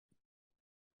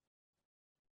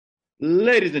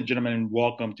Ladies and gentlemen,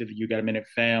 welcome to the You Got a Minute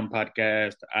Fam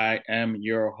podcast. I am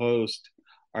your host,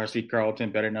 RC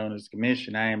Carlton, better known as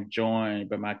Commission. I am joined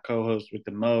by my co-host with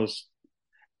the most,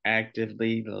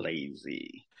 Actively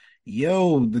Lazy.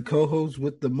 Yo, the co-host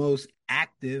with the most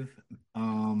active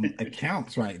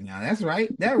accounts right now. That's right.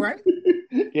 That right.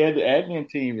 Yeah, the admin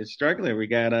team is struggling. We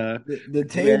got The we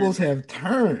tables have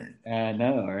turned. I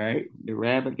know, right? The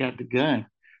rabbit got the gun.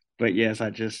 But yes, I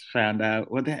just found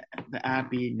out. Well, the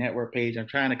IB network page. I'm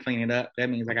trying to clean it up. That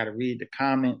means I got to read the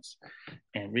comments,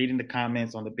 and reading the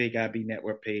comments on the Big IB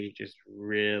network page is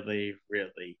really,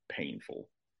 really painful.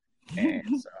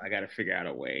 And so I got to figure out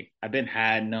a way. I've been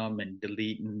hiding them and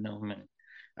deleting them, and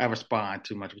I respond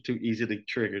too much. I'm too easily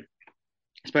triggered,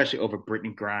 especially over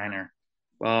Brittany Griner.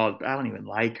 Well, I don't even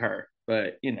like her,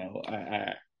 but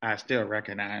I still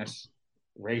recognize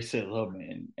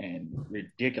racism and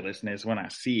ridiculousness when I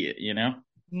see it.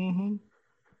 hmm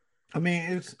I mean,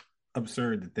 it's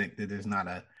absurd to think that there's not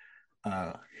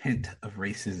a hint of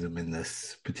racism in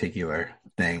this particular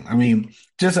thing. I mean,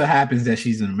 just so happens that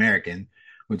she's an American,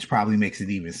 which probably makes it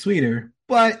even sweeter.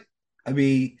 But I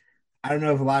mean, I don't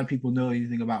know if a lot of people know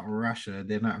anything about Russia.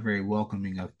 They're not very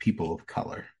welcoming of people of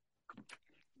color.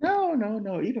 No, no,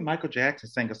 no. Even Michael Jackson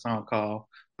sang a song called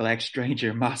 "Black Stranger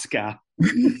in Moscow."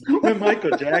 When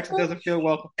Michael Jackson doesn't feel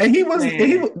welcome, And he this was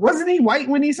he man, wasn't he white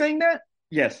when he sang that?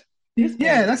 yes, this man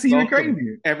Yeah, that's even welcomed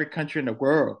crazier. every country in the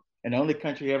world, and the only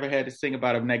country he ever had to sing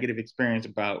about a negative experience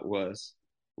about was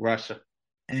Russia.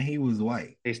 And he was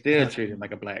white. They still That's treat him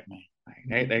like a black man.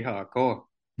 Like they hardcore.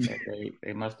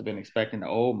 They must have been expecting the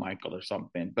old Michael or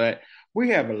something. But we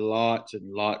have lots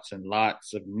and lots and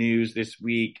lots of news this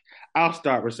week. I'll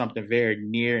start with something very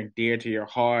near and dear to your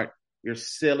heart. Your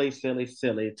silly, silly,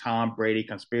 silly Tom Brady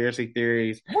conspiracy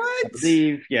theories. I what?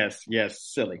 believe, yes, yes,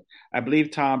 silly. I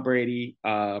believe Tom Brady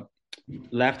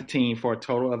left the team for a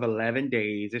total of 11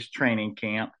 days. It's training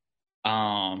camp. It's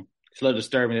a little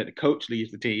disturbing that the coach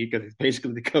leaves the team because he's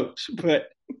basically the coach. But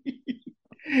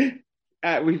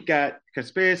we've got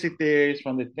conspiracy theories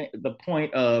from the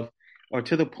point of, or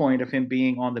to the point of him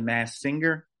being on The Masked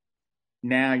Singer.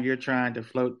 Now you're trying to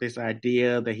float this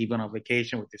idea that he went on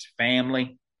vacation with his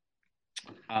family.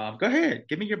 Go ahead,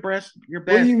 give me your What do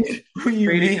best you mean? What do you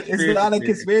Brady mean? It's conspiracy not a theory.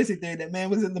 conspiracy theory. That man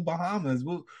was in the Bahamas.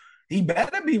 Well, he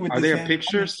better be with Are this there family. I mean,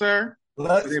 pictures, sir? Are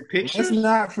let's there let's pictures?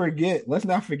 not forget. Let's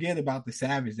not forget about the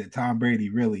savage that Tom Brady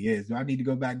really is. Do I need to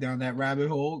go back down that rabbit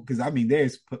hole? Because I mean,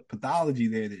 there's pathology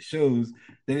there that shows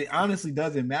that it honestly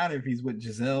doesn't matter if he's with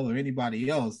Giselle or anybody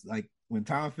else. Like when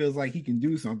Tom feels like he can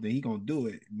do something, he gonna do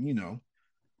it.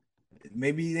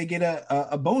 Maybe they get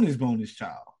a bonus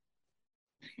child.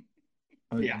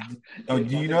 Oh, Yeah, do I you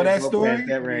think know they that both past story?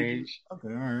 that range. Okay,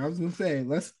 all right. I was gonna say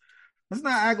let's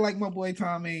not act like my boy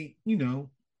Tom ain't.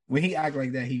 When he act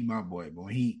like that, he my boy. But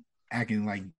when he acting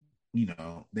like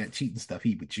that cheating stuff,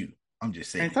 he with you. I'm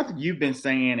just And saying. something you've been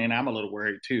saying, and I'm a little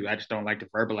worried too. I just don't like to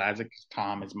verbalize it because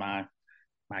Tom is my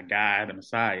guy, the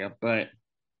Messiah. But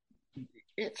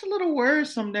it's a little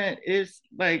worrisome that it's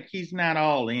like he's not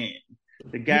all in.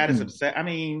 The guy that's Mm-mm. upset. I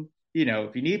mean,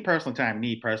 if you need personal time, you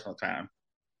need personal time.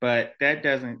 But that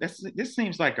doesn't. This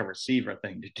seems like a receiver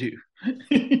thing to do.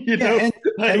 you Yeah, know, and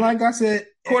like like I said,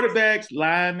 quarterbacks,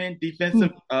 linemen, defensive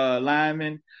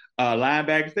linemen,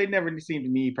 linebackers. They never seem to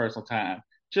need personal time.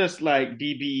 Just like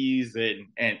DBs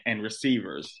and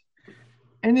receivers.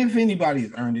 and if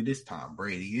anybody's earned it, it's Tom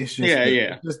Brady. It's just Yeah, the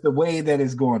yeah. it's just the way that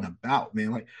it's going about,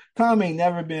 man. Like Tom ain't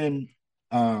never been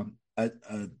a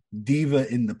diva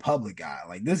in the public eye.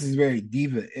 Like this is very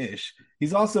diva-ish.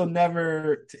 He's also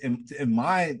never, to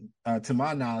my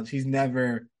knowledge, he's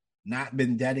never not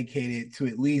been dedicated to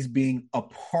at least being a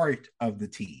part of the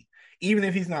team. Even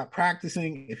if he's not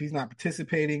practicing, if he's not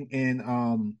participating in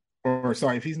or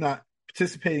sorry, if he's not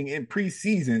participating in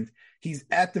preseasons, he's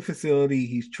at the facility,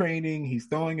 he's training, he's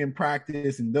throwing in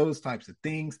practice and those types of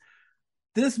things.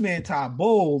 This man Todd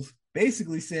Bowles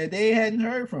basically said they hadn't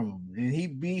heard from him, and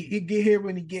he'd get here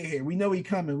when he get here. We know he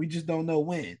coming, we just don't know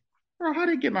when. Bro, how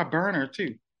did he get my burner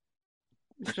too?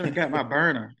 Should have got my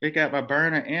burner. It got my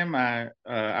burner and my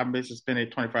I'm been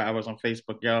suspended 24 hours on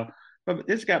Facebook, y'all. But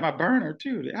this got my burner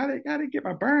too. How did it get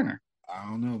my burner? I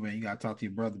don't know, man. You gotta talk to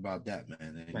your brother about that,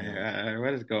 man. Like,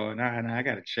 what is going on? I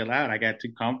gotta chill out. I got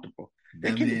too comfortable. They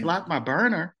That can't man block my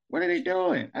burner. What are they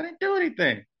doing? I didn't do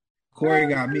anything. Oh, Corey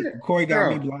got me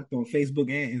bro. blocked on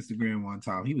Facebook and Instagram one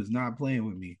time. He was not playing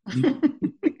with me.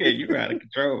 Yeah, you're out of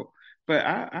control. But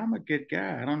I'm a good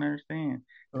guy. I don't understand.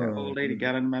 That Oh old lady man.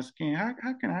 got under my skin. How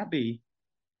can I be?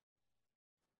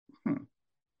 Hmm.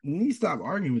 You need to stop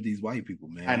arguing with these white people,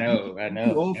 I man. know, I You too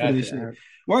know. old for this shit.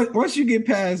 Gotcha. Once you get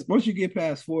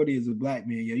past 40 as a black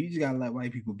man, yo, you just gotta let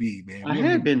white people be, man. I We don't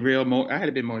had need been real more. I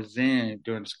had been more zen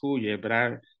during the school year,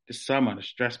 but this summer the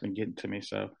stress been getting to me.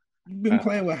 So you've been uh,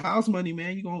 playing with house money,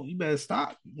 man. You better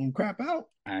stop. You gonna crap out.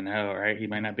 I know, right? He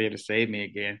might not be able to save me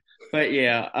again. But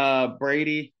yeah,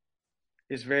 Brady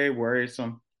is very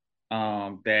worrisome.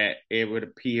 That it would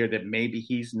appear that maybe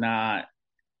he's not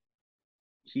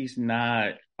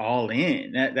all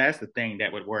in. That's the thing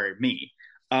that would worry me.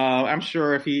 I'm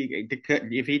sure if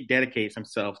he dedicates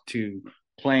himself to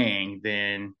playing,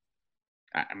 then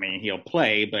I mean he'll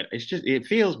play. But it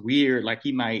feels weird. Like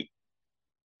he might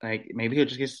maybe he'll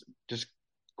just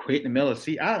quit in the middle of the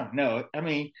season. I don't know. I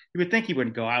mean, you would think he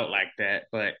wouldn't go out like that,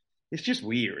 but it's just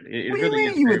weird. It What do you really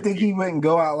is mean you very would think weird. he wouldn't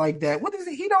go out like that? What is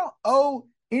it? He don't owe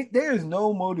it. There is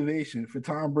no motivation for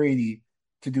Tom Brady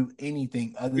to do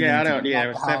anything other Yeah, than I to don't. get Yeah, out it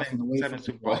the was house seven and away seven from his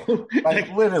Super wife. Bowls. Like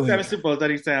Like literally, seven Super Bowls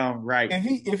doesn't sound right.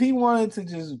 if he wanted to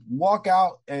just walk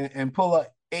out and pull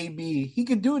up AB, he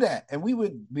could do that, and we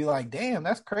would be like, "Damn,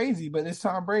 that's crazy." But it's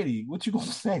Tom Brady. What you gonna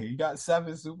say? He got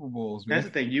 7 Super Bowls, That's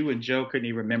man. the thing. You and Joe couldn't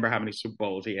even remember how many Super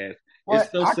Bowls he has. It's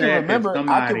What so I can sad that remember, I can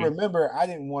somebody. remember. I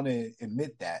didn't want to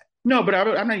admit that. No, but I'm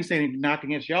not even saying knock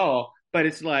against y'all, but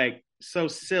it's like so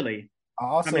silly I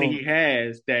how many also he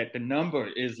has that the number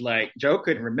is like Joe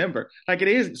couldn't remember. Like it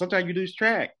is. Sometimes you lose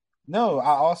track. no,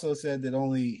 I also said that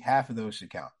only half of those should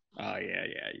count. Oh yeah,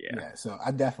 yeah, yeah. Yeah, so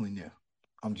I definitely knew.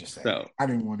 I'm just saying. So, I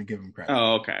didn't want to give him credit.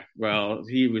 oh okay. Well,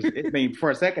 he was. I mean,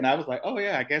 for a second, I was like, oh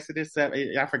yeah, I guess it is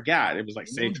seven. I forgot it was like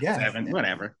Ain't no six or guess. seven,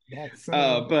 whatever. Got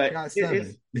seven. But Got it's.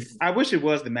 seven. I wish it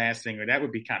was the Masked Singer. That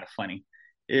would be kind of funny.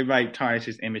 It might tarnish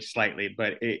his image slightly,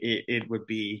 but it would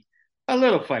be a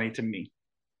little funny to me.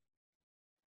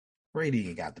 Brady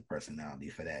ain't got the personality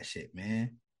for that shit,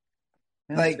 man.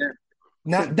 That's Like, it.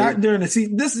 not during the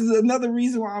season. This is another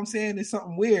reason why I'm saying it's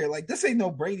something weird. Like, this ain't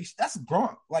no Brady. That's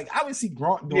Gronk. Like, I would see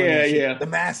Gronk doing Yeah, that shit. yeah. The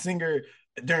Masked Singer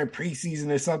during preseason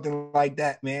or something like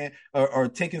that, man. Or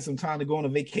taking some time to go on a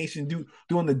vacation,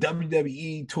 doing the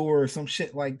WWE tour or some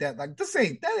shit like that. Like,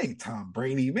 that ain't Tom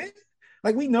Brady, man.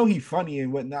 Like, we know he's funny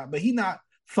and whatnot, but he not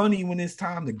funny when it's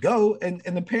time to go. And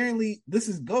apparently this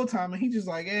is go time, and he just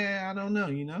like, yeah, I don't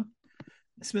know.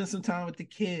 Spend some time with the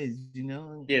kids, Yeah,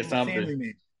 I'm a something. family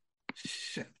man.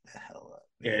 Shut the hell up,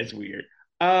 Yeah, man. it's weird.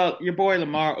 Your boy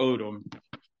Lamar Odom,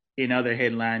 in other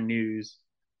headline news,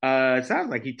 it sounds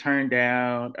like he turned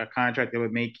down a contract that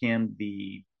would make him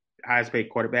the highest paid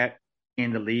quarterback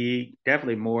in the league.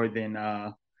 Definitely more than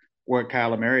what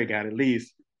Kyler Murray got at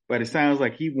least. But it sounds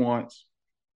like he wants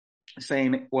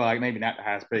same, well, like maybe not the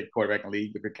highest paid quarterback in the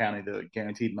league if you're counting the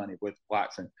guaranteed money with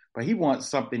Watson, but he wants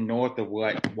something north of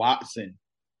what Watson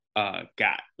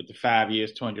got with the 5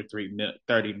 years,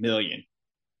 30 million.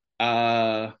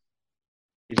 Uh,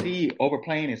 is he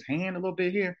overplaying his hand a little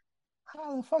bit here?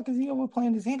 How the fuck is he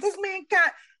overplaying his hand? This man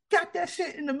got that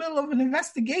shit in the middle of an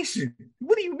investigation.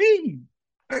 What do you mean?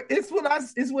 It's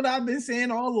what I've been saying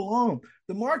all along.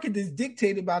 The market is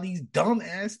dictated by these dumb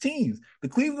ass teams. The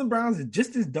Cleveland Browns are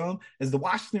just as dumb as the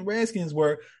Washington Redskins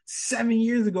were 7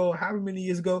 years ago, however many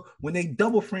years ago, when they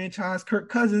double franchised Kirk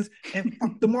Cousins and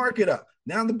fucked the market up.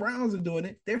 Now the Browns are doing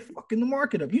it. They're fucking the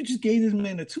market up. You just gave this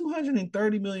man a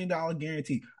 $230 million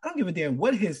guarantee. I don't give a damn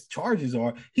what his charges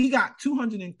are. He got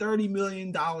 $230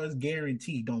 million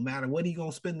guaranteed. Don't matter what he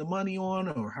gonna spend the money on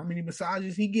or how many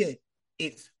massages he get.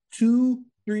 It's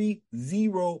 230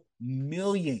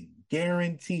 million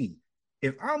guaranteed.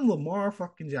 If I'm Lamar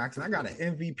fucking Jackson, I got an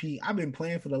MVP. I've been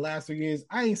playing for the last 3 years.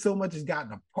 I ain't so much as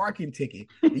gotten a parking ticket.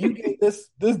 And you gave this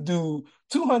dude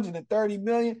 230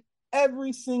 million.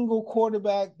 Every single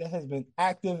quarterback that has been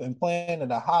active and playing at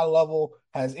a high level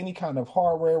has any kind of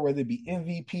hardware, whether it be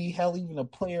MVP, hell, even a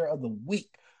player of the week,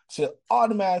 should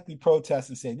automatically protest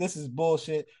and say, this is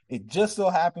bullshit. It just so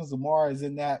happens Lamar is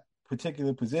in that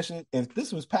particular position. If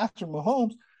this was Patrick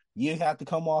Mahomes, you'd have to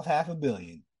come off $500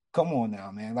 million. Come on now,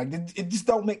 man. Like it just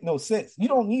don't make no sense. You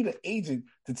don't need an agent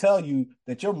to tell you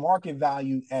that your market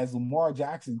value as Lamar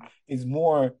Jackson is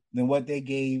more than what they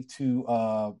gave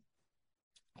to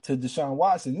Deshaun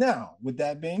Watson. Now, with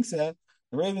that being said,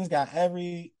 the Ravens got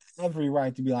every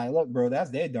right to be like, look, bro, that's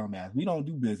their dumbass. We don't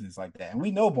do business like that. And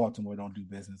we know Baltimore don't do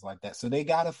business like that. So they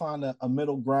got to find a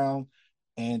middle ground.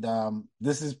 And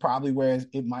this is probably where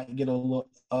it might get a little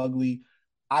ugly.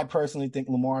 I personally think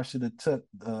Lamar should have took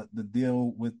the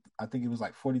deal with, I think it was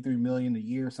like 43 million a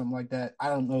year or something like that. I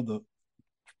don't know the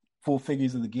full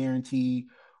figures of the guarantee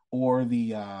or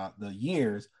the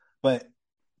years, but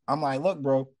I'm like, look,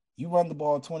 bro, you run the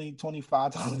ball 20,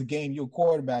 25 times a game, you're a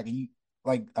quarterback, and you,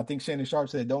 like I think Shannon Sharp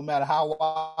said, don't matter how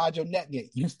wide your net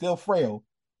get, you still frail.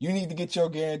 you need to get your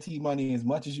guarantee money as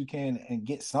much as you can and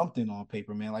get something on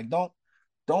paper, man. Like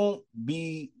don't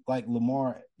be like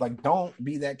Lamar. Like don't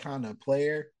be that kind of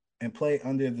player and play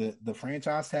under the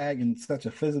franchise tag in such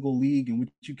a physical league in which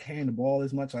you can the ball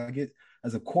as much. I get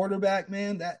as a quarterback,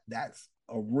 man, that's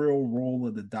a real roll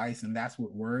of the dice, and that's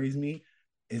what worries me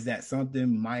is that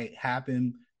something might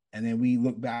happen, and then we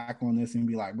look back on this and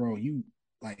be like, bro, you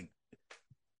like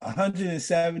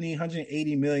 170,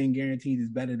 180 million guaranteed is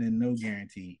better than no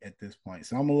guarantee at this point.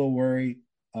 So I'm a little worried.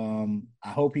 I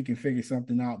hope he can figure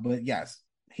something out. But yes,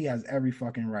 he has every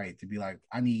fucking right to be like,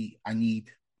 I need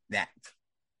that.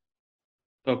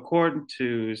 So according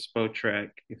to Spotrac,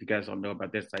 if you guys don't know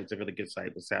about this site, it's a really good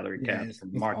site with salary Yeah, caps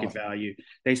and it's market awesome. value.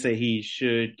 They say he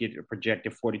should get a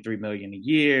projected 43 million a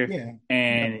year, Yeah.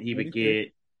 and Yep. he would 43.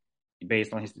 get,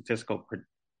 based on his statistical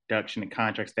production and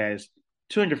contract status,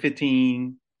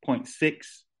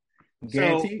 215.6. So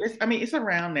Guaranteed. it's, I mean, it's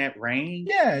around that range,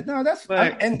 Yeah, no,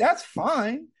 but and that's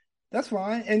fine. That's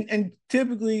fine. And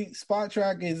typically spot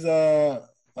track is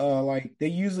like they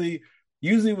usually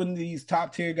when these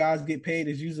top tier guys get paid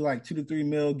is usually like 2 to 3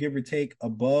 mil, give or take,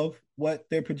 above what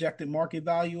their projected market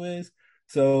value is.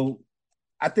 So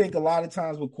I think a lot of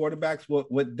times with quarterbacks,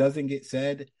 what doesn't get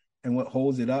said and what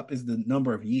holds it up is the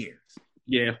number of years,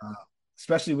 yeah, uh,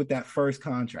 especially with that first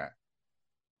contract.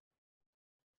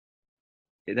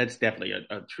 that's definitely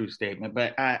a true statement.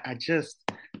 But I'm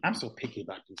so picky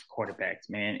about these quarterbacks,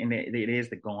 man. And it is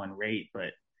the going rate,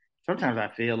 but sometimes I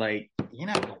feel like you're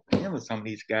not going to win with some of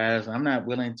these guys. I'm not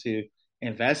willing to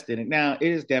invest in it. Now, it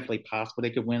is definitely possible they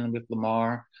could win with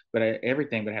Lamar, but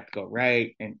everything would have to go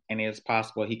right. And it's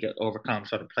possible he could overcome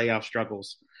some of the playoff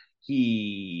struggles.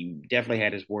 He definitely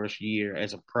had his worst year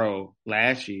as a pro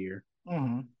last year,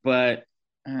 Mm-hmm. but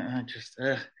just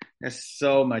that's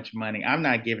so much money. I'm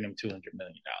not giving him $200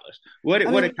 million. I What did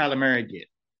think Kyler Murray get?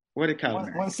 What did Kyler Murray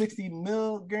get? 160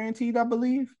 mil guaranteed, I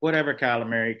believe. Whatever Kyler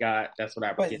Murray got, that's what I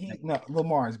would But get him, he no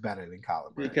Lamar is better than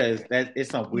Kyler Murray, because man. that it's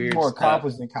some He's weird more stuff.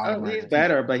 accomplished than Kyler Oh, Murray he's too.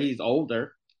 better, but he's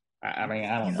older. I mean,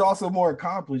 I don't He's know. also more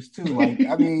accomplished too. Like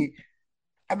I mean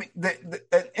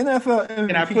the NFL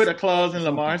Can I MVP put a clause in is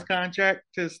Lamar's something. contract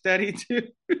to study too?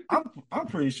 I'm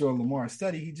pretty sure Lamar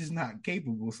studied. He's just not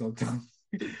capable sometimes.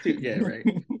 Yeah, right.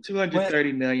 Two hundred But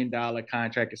thirty million dollar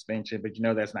contract extension, but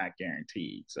that's not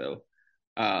guaranteed. So,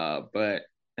 but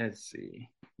let's see,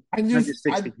 I just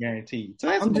 160 guaranteed. So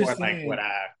that's I'm more just like what saying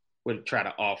I would try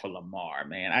to offer Lamar,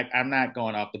 man. I'm not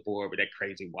going off the board with that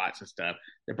crazy Watson stuff.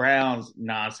 The Browns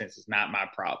nonsense is not my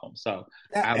problem. So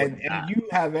that, I would and not. you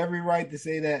have every right to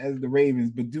say that as the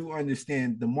Ravens, but do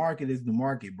understand the market is the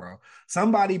market, bro.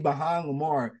 Somebody behind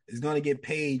Lamar is going to get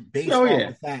paid based Oh off yeah.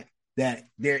 the fact that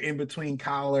they're in between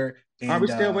Kyler Are we and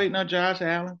still waiting on Josh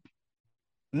Allen?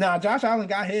 now Josh Allen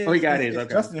got Oh, he his. got his. It's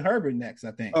Okay. Justin Herbert next,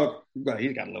 I think. Oh, well,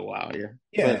 he's got a little while, yeah.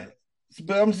 But Yeah,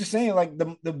 but I'm just saying, like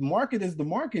the market is the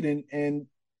market, and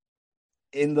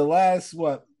in the last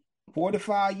 4 to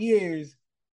 5 years,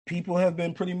 people have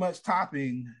been pretty much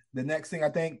topping. The next thing I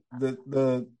think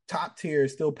the top tier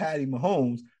is still Patty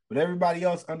Mahomes, but everybody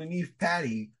else underneath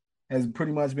Patty has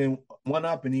pretty much been one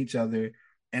up in each other.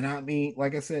 And I mean,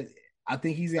 like I said, I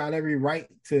think he's got every right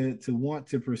to want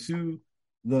to pursue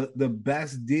the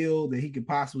best deal that he could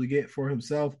possibly get for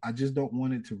himself. I just don't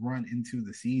want it to run into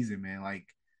the season, man. Like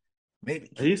maybe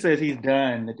he says he's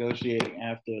done negotiating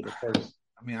after the first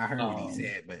I mean, I heard what he um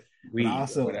said, but I week or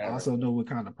also whatever. know what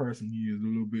kind of person he is a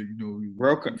little bit.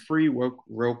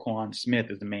 Roquan Smith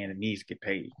is the man that needs to get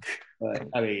paid. But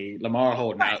I mean, Lamar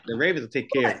holding What? out. The Ravens will take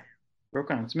care of What? him.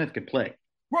 Roquan Smith can play.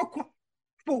 Roquan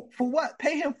for what?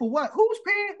 Pay him for what? Who's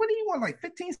paying? What do you want? Like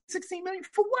 15, 16 million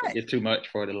for what? It's too much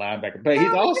for the linebacker, but he's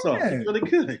Hell awesome. He's yeah. really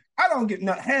good. I don't get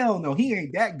no hell no. He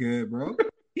ain't that good, bro.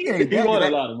 He ain't He that won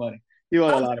good. a lot of money. He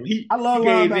won a I, lot of. I He love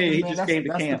gave in. linebackers, He man. just That's came to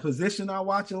the camp. position I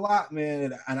watch a lot,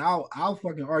 man. And I'll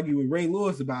fucking argue with Ray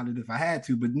Lewis about it if I had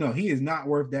to, but no, he is not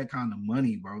worth that kind of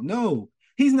money, bro. No,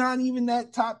 he's not even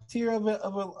that top tier of a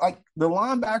like the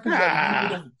linebackers that we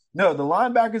would Ah, have no, the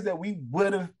linebackers that we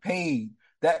would have paid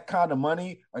that kind of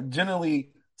money are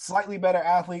generally slightly better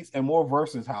athletes and more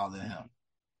versatile than him.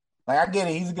 Like I get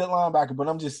it, he's a good linebacker, but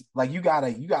I'm just like you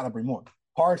gotta bring more.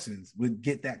 Parsons would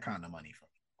get that kind of money from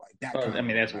like that well, kind I of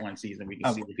mean, that's linebacker. one season we can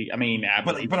Uh, see. If he, I mean, I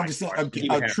believe but I'm Mike just saying Parsons, but he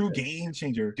would a have true to game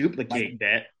changer, like duplicate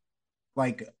that.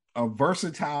 like a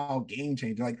versatile game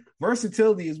changer. Like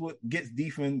versatility is what gets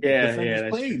Yeah, defenders that's true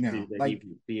played too. now. That Like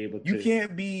he'd be able you to.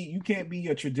 can't be you can't be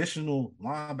a traditional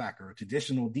linebacker, a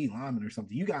traditional D lineman or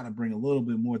something. You got to bring a little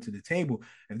bit more to the table.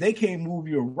 If they can't move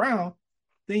you around,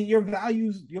 then your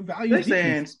values They're decrease.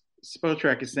 saying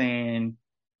Spotrac is saying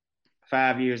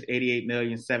 5 years, 88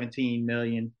 million, 17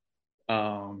 million.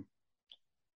 Um,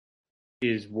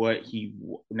 is what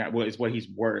not what is what he's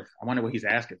worth. I wonder what he's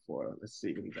asking for. Let's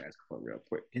see what he's asking for real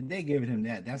quick. If they giving him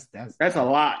that, that's That's a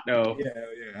lot though yeah,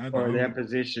 yeah. I for know. that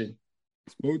position.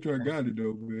 Spotra got it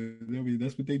though, man. I mean,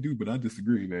 that's what they do, but I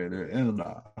disagree, man. And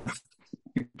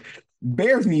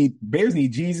Bears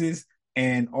need Jesus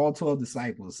and all 12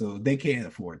 disciples, so they can't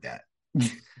afford that.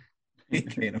 They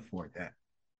can't afford that.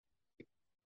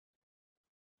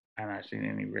 I'm not seeing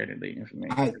any readily I,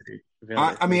 information I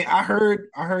available. mean, I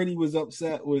heard he was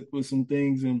upset with some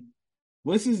things, and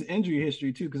what's his injury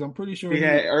history too? Because I'm pretty sure He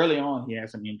had early on. He had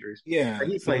some injuries, but yeah.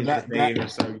 he So plays for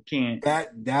Davis, so you can't.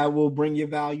 that will bring your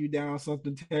value down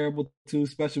something terrible too,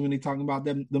 especially when they talking about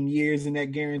them years in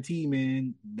that guarantee,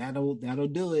 man. That'll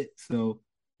do it. So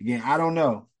again, I don't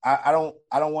know. I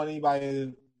don't want anybody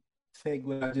to take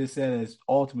what I just said as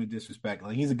ultimate disrespect.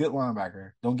 Like he's a good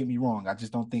linebacker. Don't get me wrong. I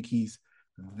just don't think he's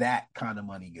that kind of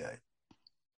money good.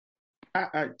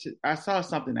 I saw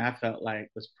something I felt like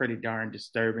was pretty darn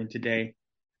disturbing today.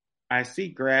 I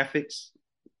see graphics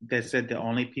that said the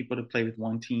only people to play with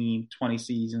one team 20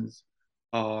 seasons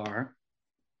are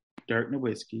Dirk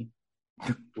Nowitzki.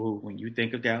 Well, when you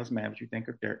think of Dallas Mavericks, you think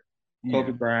of Dirk. Kobe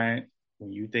Yeah. Bryant.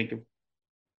 When you think of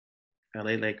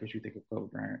LA Lakers, you think of Kobe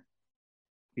Bryant.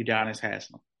 Udonis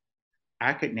Haslem.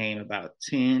 I could name about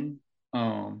 10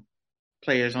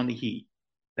 players on the Heat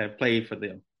that played for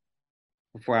them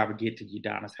before I would get to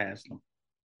Udonis Haslem.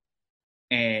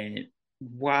 And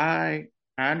why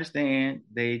I understand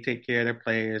they take care of their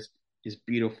players is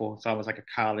beautiful. It's almost like a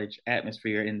college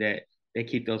atmosphere in that they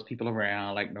keep those people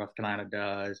around like North Carolina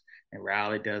does and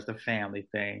Raleigh does the family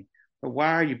thing. But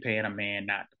why are you paying a man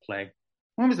not to play?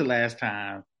 When was the last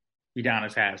time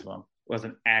Udonis Haslem was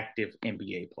an active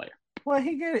NBA player? Well,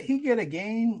 he get a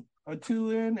game or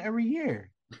two in every year.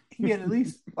 He get at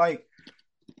least like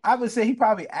I would say he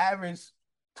probably averaged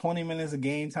 20 minutes of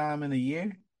game time in a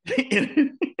year, Yeah,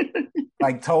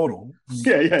 like total.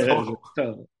 yeah, Total.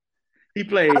 total. He I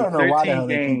played don't know why the 13 hell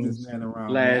they keep this games man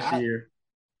around, man. last I year.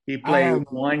 He I played have no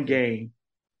one idea. game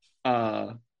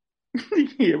uh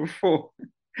the year before.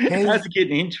 How's His he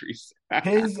getting injuries?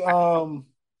 his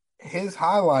his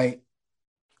highlight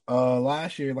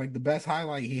last year, like the best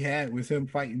highlight he had was him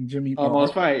fighting Jimmy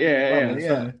Almost fight. Yeah, Butler. yeah.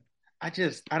 So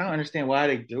Yeah. I don't understand why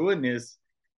they're doing this.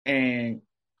 And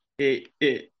it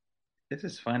this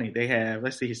is funny. They have,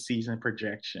 let's see, his season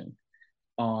projection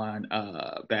on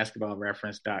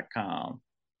basketballreference.com.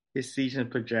 His season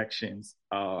projections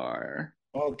are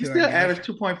Oh, he can I still guess? averaged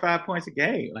 2.5 points a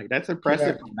game. Like that's Can I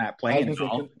impressive from not I was playing gonna at say,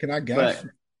 all. can I But guess?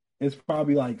 It's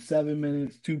probably like 7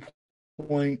 minutes, 2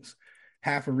 points,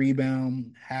 half a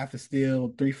rebound, half a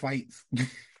steal, three fights.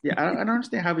 yeah, I don't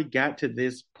understand how we got to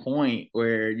this point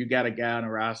where you got a guy on the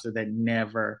roster that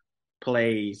never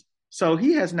plays. So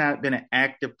he has not been an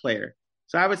active player.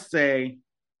 So I would say,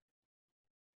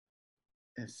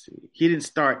 let's see, he didn't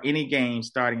start any games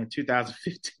starting in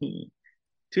 2015.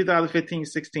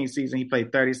 2015-16 season, he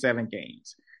played 37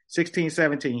 games.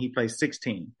 16-17, he played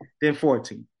 16, then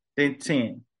 14, then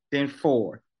 10, then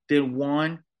 4, then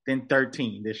 1, then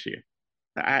 13 this year.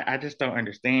 I just don't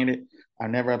understand it.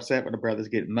 I'm never upset when the brothers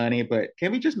get money, but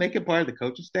can we just make him part of the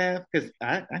coaching staff? Because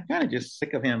I'm kind of just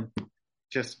sick of him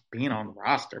just being on the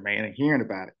roster, man, and hearing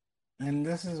about it. And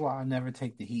this is why I never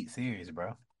take the Heat serious,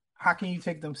 bro. How can you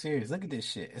take them serious? Look at this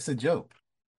shit. It's a joke.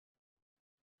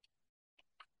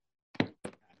 It's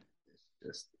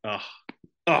just,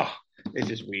 oh, it's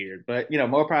just weird. But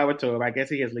more power to him. I guess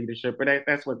he has leadership, but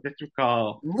that's what you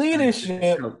call an assistant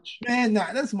Leadership, coach. man.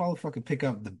 Nah, this motherfucker pick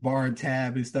up the bar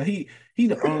tab and stuff. He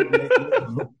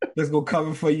the let's go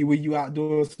cover for you when you out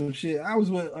doing some shit. I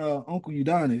was with Uncle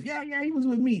Udonis. Yeah, yeah, he was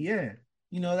with me. Yeah,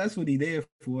 that's what he there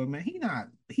for, man.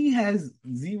 He has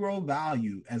zero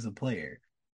value as a player.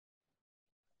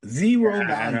 Zero I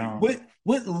value. don't.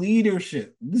 What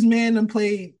leadership? This man done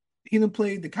played. He done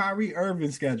played the Kyrie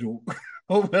Irving schedule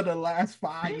over the last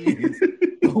 5 years.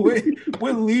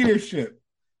 With leadership.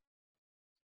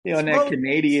 He on that Spo,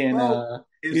 Canadian. Spo,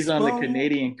 if He's on the Spo,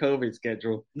 Canadian COVID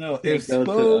schedule. no, Can't go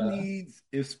to.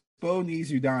 If Spo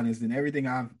needs Udonis, then everything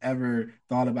I've ever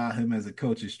thought about him as a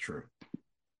coach is true.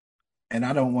 And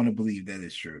I don't want to believe that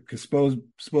it's true because Spo's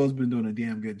been doing a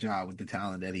damn good job with the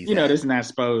talent that he's had. This is not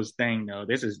Spo's thing though.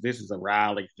 This is a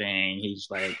Riley thing. He's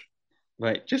like,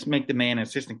 but just make the man an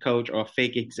assistant coach or a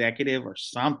fake executive or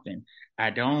something. I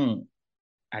don't.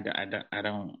 I don't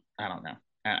know.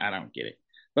 I don't get it.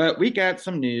 But we got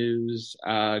some news.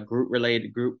 Group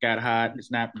related. Group got hot.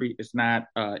 It's not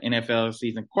NFL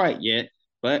season quite yet,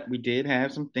 but we did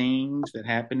have some things that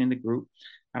happened in the group.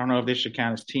 I don't know if this should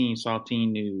count as team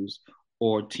saltine news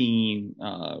or team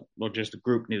or just the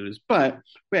group news. But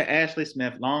we had Ashley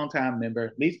Smith, longtime member,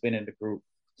 at least been in the group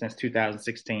since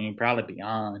 2016, probably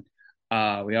beyond.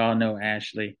 We all know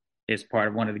Ashley is part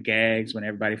of one of the gags when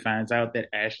everybody finds out that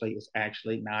Ashley is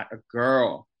actually not a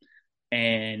girl.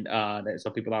 And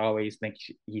so people always think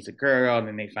he's a girl, and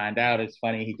then they find out it's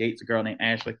funny he dates a girl named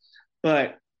Ashley.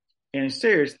 But in a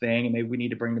serious thing, and maybe we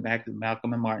need to bring it back to the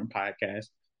Malcolm and Martin podcast.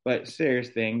 But serious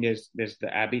thing, there's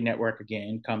the Abby Network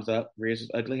again comes up, rears its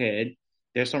ugly head.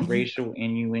 There's some racial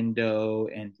innuendo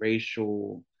and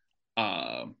racial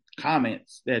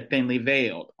comments that are thinly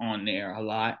veiled on there a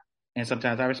lot. And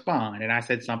sometimes I respond, and I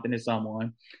said something to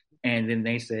someone, and then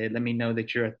they said, "Let me know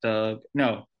that you're a thug."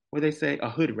 No, what they say,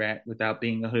 a hood rat, without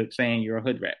being a hood, saying you're a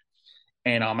hood rat.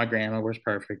 And all my grammar was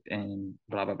perfect, and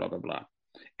blah blah blah blah blah.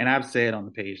 And I've said on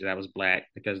the page that I was black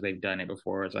because they've done it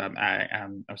before, so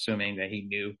I'm assuming that he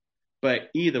knew. But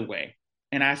either way,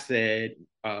 and I said,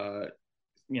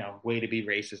 way to be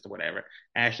racist or whatever.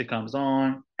 Ashley comes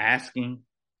on asking,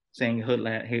 saying hood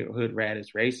rat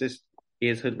is racist.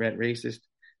 Is hood rat racist?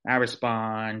 I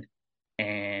respond,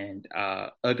 and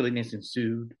ugliness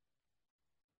ensued.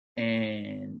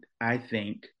 And I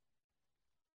think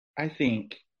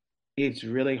it's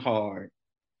really hard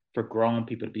for grown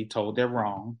people to be told they're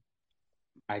wrong.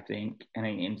 I think,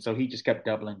 and so he just kept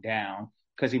doubling down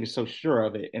because he was so sure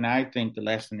of it. And I think the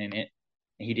lesson in it,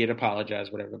 and he did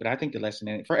apologize, whatever. But I think the lesson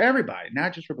in it for everybody,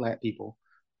 not just for black people,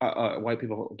 white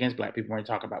people against black people, when you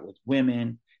talk about with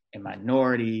women and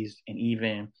minorities, and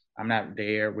even I'm not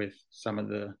there with some of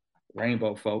the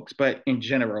rainbow folks, but in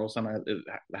general, some of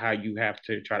how you have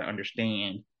to try to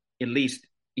understand, at least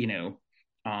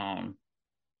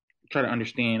try to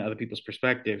understand other people's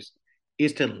perspectives,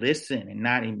 is to listen and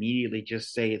not immediately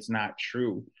just say it's not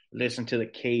true. Listen to the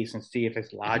case and see if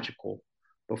it's logical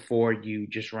before you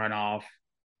just run off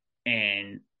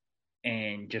and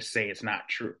just say it's not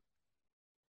true.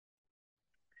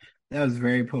 That was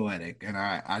very poetic, and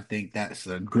I think that's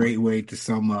a great way to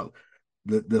sum up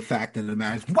the fact of the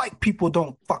matter is white people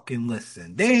don't fucking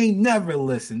listen. They ain't never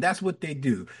listen. That's what they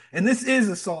do. And this is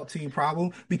a Saltine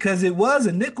problem because it was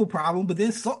a nickel problem, but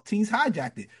then Saltines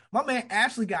hijacked it. My man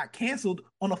Ashley got canceled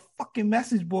on a fucking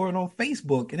message board on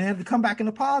Facebook and had to come back and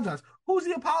apologize. Who's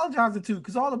he apologizing to?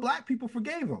 Because all the black people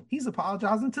forgave him. He's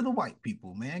apologizing to the white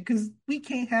people, man, because we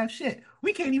can't have shit.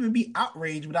 We can't even be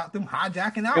outraged without them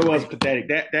hijacking outrage. It was pathetic.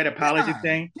 That apology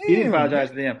thing, he didn't apologize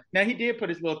to them. Now, he did put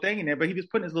his little thing in there, but he was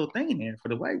putting his little thing in there for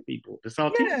the white people, the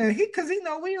salty. Yeah, because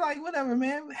we like, whatever,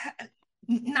 man.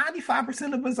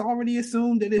 95% of us already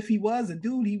assumed that if he was a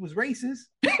dude, he was racist.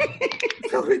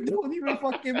 So it don't even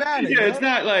fucking matter. Yeah, it's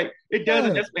not like it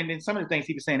doesn't. Yeah. And then some of the things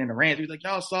he was saying in the rant, he was like,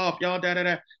 "Y'all soft, y'all da da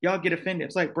da, y'all get offended."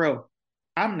 It's like, bro,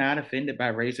 I'm not offended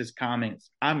by racist comments.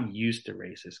 I'm used to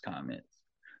racist comments.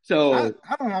 So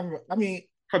I don't have. I mean,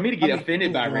 for me to get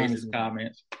offended by racist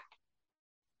comments,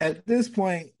 at this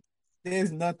point,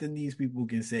 there's nothing these people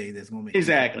can say that's gonna make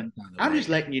exactly. I'm just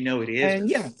letting you know it is. And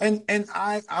yeah, and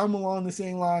I'm along the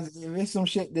same lines. If there's some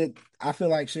shit that I feel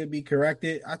like should be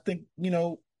corrected, I think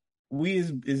we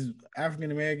as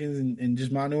African Americans and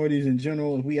just minorities in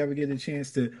general, if we ever get a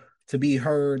chance to be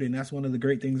heard, and that's one of the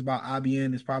great things about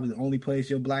IBN, it's probably the only place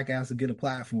your black ass will get a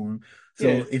platform. So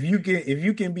yeah. if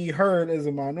you can be heard as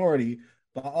a minority,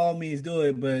 by all means do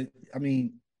it. But I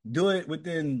mean, do it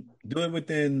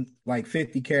within like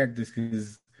 50 characters,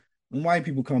 because when white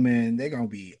people come in, they're gonna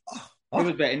be it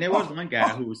was bad. And there was one guy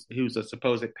who was a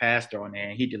supposed pastor on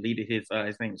there, and he deleted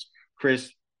his name is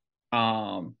Chris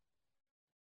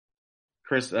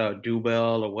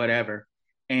Dubell or whatever,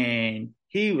 and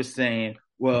he was saying,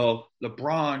 well,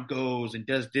 LeBron goes and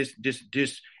does this,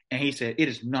 and he said it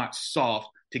is not soft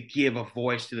to give a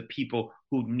voice to the people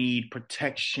who need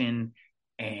protection,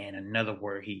 and another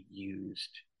word he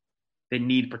used, they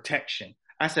need protection.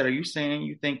 I said, are you saying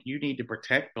you think you need to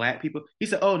protect black people? He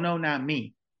said, oh, no, not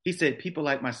me. He said, people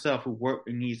like myself who work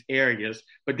in these areas,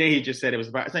 but then he just said it was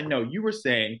about, I said, no, you were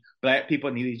saying black people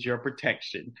needed your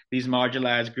protection. These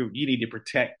marginalized groups, you need to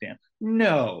protect them.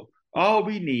 No, all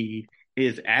we need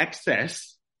is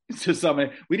access to someone.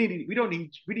 We need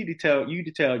to tell you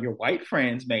to tell your white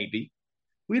friends, maybe,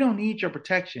 we don't need your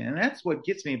protection. And that's what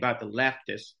gets me about the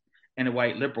leftists and the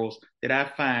white liberals that I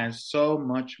find so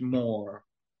much more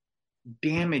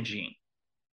damaging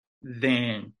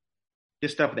than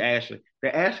this stuff with Ashley.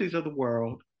 The Ashleys of the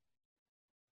world,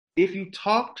 if you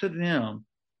talk to them,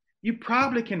 you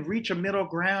probably can reach a middle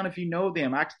ground if you know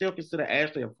them. I still consider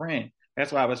Ashley a friend.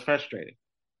 That's why I was frustrated.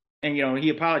 And, he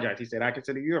apologized. He said, I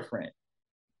consider you a friend.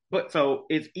 But so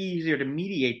it's easier to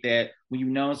mediate that when you've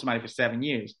known somebody for 7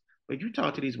 years. But you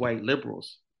talk to these white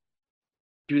liberals,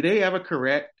 do they ever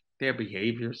correct their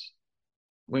behaviors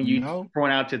when You you know?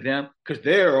 point out to them because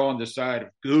they're on the side of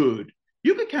good.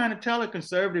 You can kind of tell a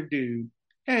conservative dude,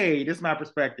 hey, this is my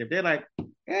perspective. They're like,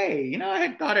 hey, I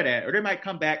hadn't thought of that. Or they might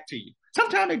come back to you.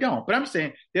 Sometimes they don't. But I'm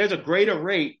saying there's a greater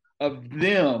rate of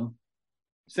them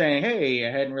saying, hey,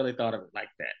 I hadn't really thought of it like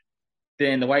that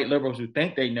than the white liberals who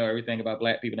think they know everything about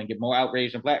black people and get more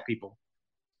outraged than black people.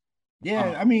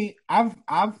 Yeah, I mean,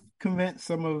 I've convinced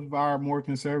some of our more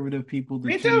conservative people to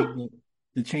Me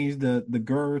change too. the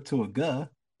gur to a guh.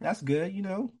 That's good, you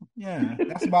know. Yeah,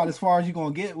 that's about as far as you're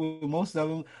gonna get with most of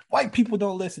them. White people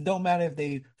don't listen. Don't matter if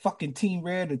they fucking team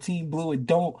red or team blue. It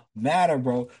don't matter,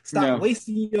 bro. Stop No.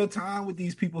 wasting your time with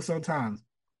these people sometimes.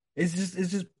 It's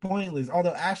just pointless.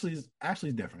 Although Ashley's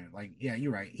different. Like, yeah,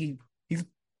 you're right. He's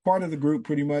part of the group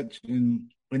pretty much.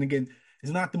 And again,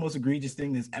 it's not the most egregious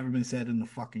thing that's ever been said in the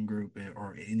fucking group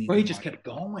or Well, he anything just like kept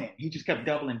going. He just kept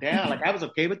doubling down. Like I was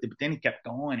okay with it, but then he kept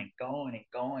going and going and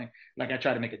going. Like I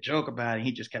tried to make a joke about it.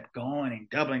 He just kept going and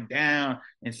doubling down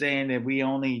and saying that we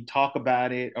only talk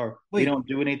about it or we wait, don't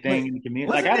do anything wait, in the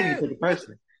community. Like wasn't I didn't even there take it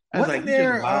personally. I was like, wasn't you just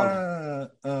there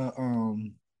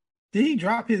wilding. did he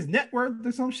drop his net worth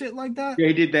or some shit like that? Yeah,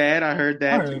 he did that. I heard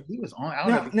All that too. right. He was on. I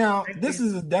don't know if Now, he now was this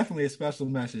thinking. is definitely a special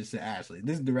message to Ashley.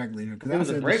 This is directly because It I was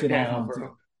a said this shit on breakdown, home too.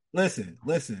 bro.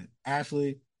 Listen,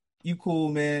 Ashley, you cool,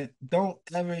 man. Don't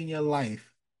ever in your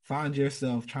life find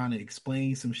yourself trying to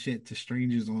explain some shit to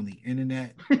strangers on the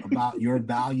internet about your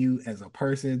value as a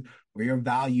person or your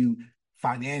value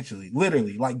financially.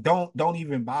 Literally, like don't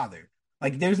even bother.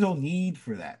 Like there's no need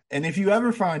for that. And if you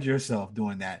ever find yourself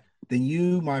doing that, then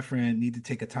you, my friend, need to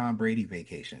take a Tom Brady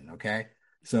vacation, okay?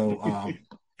 So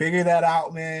figure that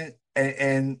out, man.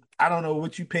 And I don't know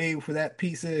what you paid for that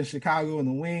pizza in Chicago and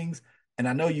the wings, and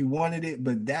I know you wanted it,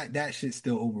 but that shit's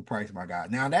still overpriced, my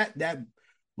God. Now that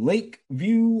Lake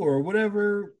View or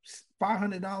whatever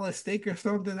 $500 steak or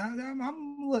something, I'm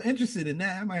a little interested in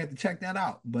that. I might have to check that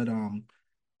out. But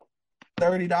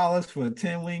 $30 for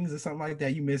 10 wings or something like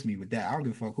that, you miss me with that. I don't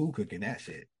give a fuck who cooking that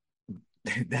shit.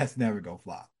 That's never gonna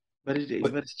flop. But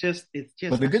But it's just but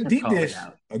I should call it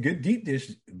out. a good deep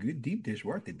dish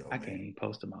worth it though, I man. can't even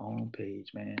post on my own page,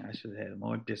 man. I should have had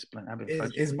more discipline. I've been It's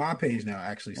frustrated. my page now,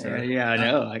 actually, Yeah, sir. yeah, I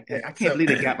know. I can't So believe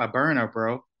they got my burner,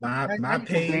 bro. How my you gonna ban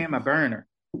page, my burner?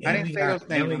 I and didn't say those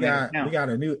things on that we account. got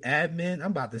a new admin.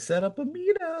 I'm about to set up a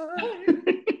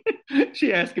meetup.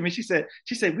 She asking me. She said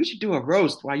we should do a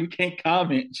roast while you can't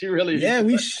comment. She really. Yeah,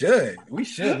 we should. We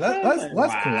should. I was like,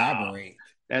 Let's wow, collaborate.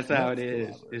 that's how it Let's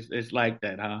is. collaborate. It's like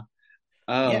that, huh?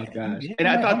 Oh Yeah, gosh. yeah, And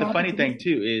I man. thought I'm the happy funny to do thing it.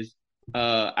 too is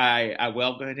I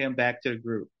welcomed him back to the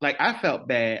group. Like I felt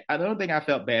bad. The only thing I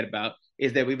felt bad about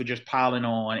is that we were just piling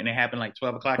on and it happened like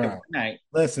 12 o'clock at Bro, night.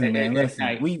 listen, man, At listen.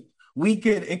 night. We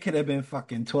could it could have been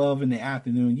fucking 12 in the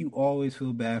afternoon. You always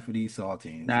feel bad for these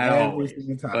saltines. Not Every always,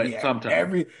 single time. but Yeah,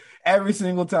 sometimes. every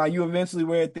single time. You eventually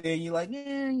wear it there, you're like,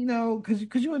 yeah, you know,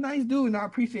 because you're a nice dude and I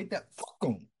appreciate that. Fuck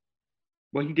him.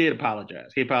 Well, he did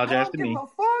apologize. He I apologized don't to give me a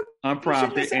fuck. You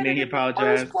shouldn't have unprompted, and said then it he in the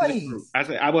first apologized to the group. place. I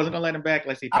said I wasn't gonna let him back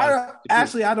unless he apologized to the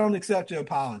group. I don't accept your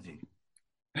apology.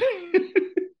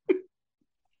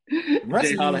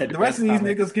 Jay Holler had the The rest best of these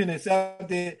comment. niggas can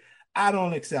accept it. I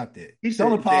don't accept it. He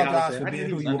Don't said Jay Holler apologize said for I knew being he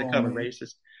who was you are, undercover man.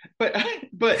 racist, but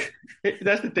but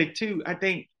that's the thing too. I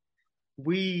think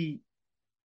we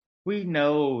we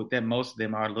know that most of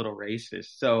them are a little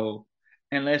racist. So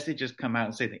unless they just come out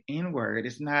and say the N word,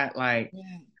 it's not like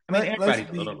Yeah. I mean Let's everybody's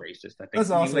a little be racist. I think let's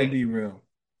also anyway. be real.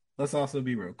 Let's also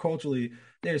be real. Culturally,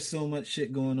 there's so much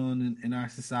shit going on in our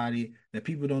society that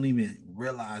people don't even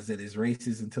realize that it's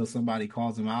racist until somebody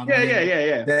calls them out Yeah, on yeah, it.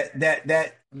 yeah, yeah.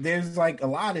 That there's like a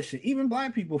lot of shit. Even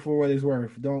black people, for what it's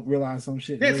worth, don't realize some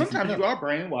shit is Yeah, racist. sometimes No, you are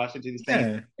brainwashed into these things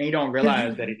yeah, and you don't because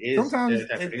realize that you it is sometimes,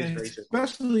 that it is racism.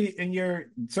 especially in your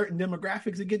certain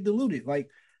demographics, it get diluted. Like,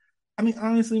 I mean,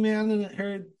 honestly, man, I didn't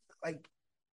heard like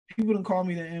people don't call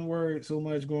me the N word so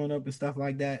much growing up and stuff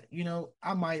like that. You know,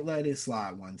 I might let it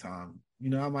slide one time. You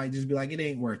know, I might just be like, it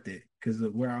ain't worth it because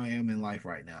of where I am in life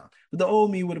right now. But the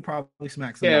old me would have probably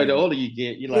smacked Yeah, somebody the with older you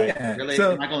get, you're it. like, Yeah. really?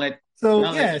 Am I gonna let you So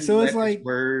it's let this like,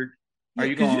 word? Are yeah,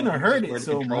 you because you gonna don't use this heard it word to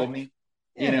so control much. me?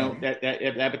 Yeah.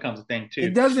 That becomes a thing too.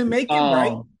 It doesn't make it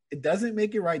right. Um, It doesn't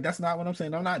make it right. That's not what I'm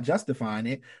saying. I'm not justifying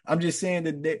it. I'm just saying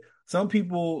that some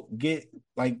people get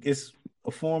like it's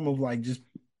a form of like just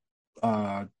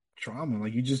uh trauma.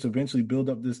 Like you just eventually build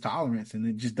up this tolerance and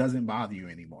it just doesn't bother you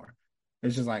anymore.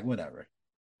 It's just like whatever.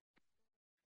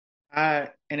 and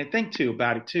the thing too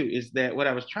about it too is that what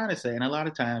I was trying to say, and a lot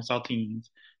of times saltines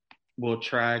will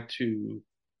try to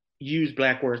use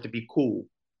black words to be cool.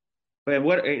 But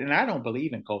what, and I don't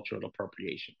believe in cultural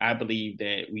appropriation. I believe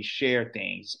that we share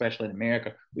things, especially in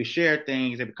America. We share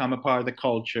things that become a part of the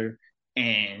culture,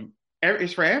 and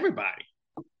it's for everybody.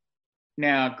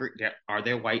 Now, are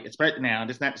there white? Especially now,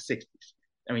 it's not the '60s.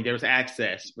 I mean, there was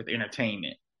access with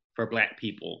entertainment for Black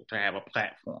people to have a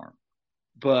platform,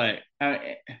 but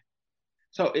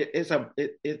so it's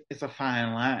a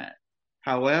fine line.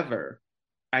 However,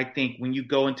 I think when you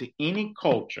go into any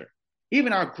culture,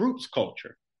 even our group's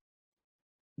culture,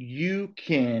 you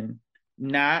can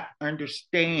not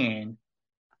understand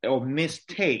or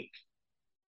mistake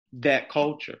that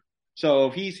culture. So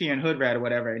if he's hearing hood rat or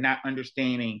whatever and not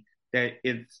understanding that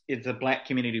it's a Black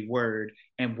community word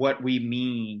and what we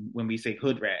mean when we say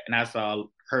hood rat, and I saw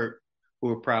Hurt, who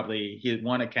would probably his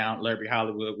one account, Larry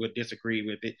Hollywood, would disagree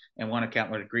with it, and one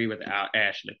account would agree with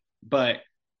Ashley. But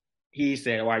he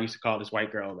said, "Well, I used to call this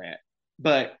white girl that."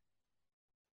 But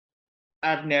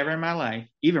I've never in my life,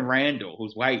 even Randall,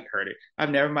 who's white, heard it. I've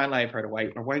never in my life heard a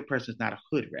white person is not a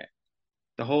hood rat.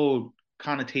 The whole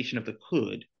connotation of the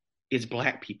hood is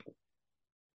Black people.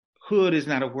 Hood is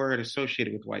not a word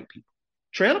associated with white people.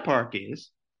 Trailer park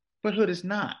is, but hood is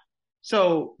not.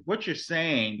 So what you're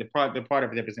saying, the part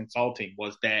of it that was insulting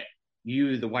was that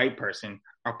you, the white person,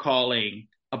 are calling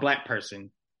a Black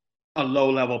person a low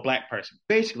level Black person.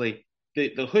 Basically,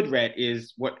 the hood rat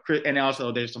is what, and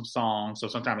also there's some songs, so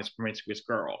sometimes it's promiscuous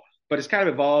girl, but it's kind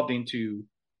of evolved into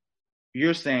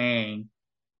you're saying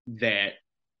that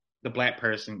the Black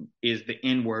person is the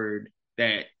N word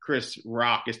that Chris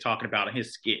Rock is talking about in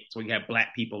his skit. So you have Black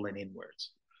people and N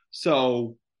words.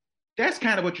 So that's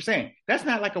kind of what you're saying. That's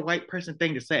not like a white person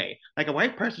thing to say. Like a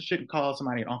white person shouldn't call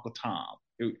somebody an Uncle Tom.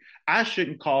 I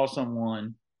shouldn't call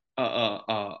someone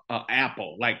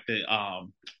apple, like the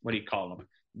what do you call them?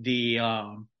 The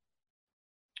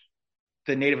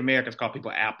Native Americans call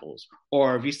people apples.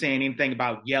 Or if you're saying anything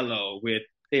about yellow with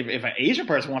if an Asian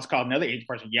person wants to call another Asian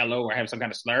person yellow or have some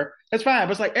kind of slur, that's fine.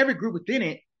 But it's like every group within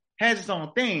it has its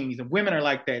own things, and women are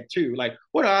like that too. Like,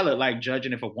 what do I look like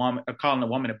judging if a woman calling a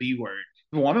woman a B word?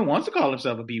 If a woman wants to call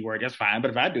herself a B word, that's fine.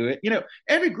 But if I do it,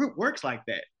 every group works like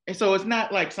that, and so it's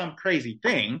not like some crazy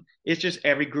thing. It's just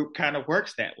every group kind of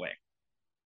works that way.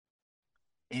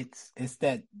 It's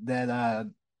that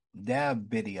dab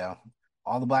video.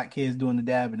 All the Black kids doing the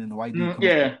dab, and then the white dude come up and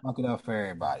Yeah, fuck it up for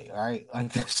everybody. All right,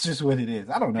 like that's just what it is.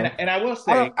 I don't know. and I will I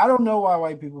say don't. I don't know why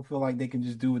white people feel like they can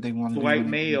just do what they want to the do when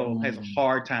white they want to male has do. a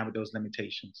hard time with those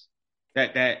limitations.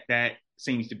 That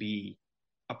seems to be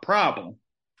a problem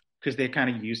because they're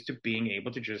kind of used to being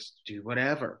able to just do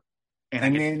whatever. And I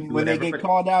And get to then do when they whatever, get but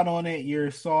called out on it,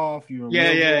 you're soft, you're a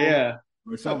yeah, yeah, liberal, yeah.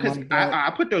 or So, something because like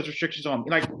that. I put those restrictions on,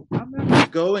 like, I'm not going to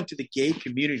go into the gay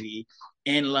community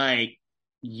and like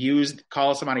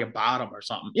call somebody a bottom or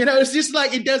something. It's just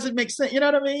like, it doesn't make sense. You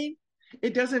know what I mean?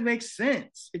 It doesn't make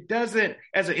sense. It doesn't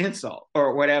as an insult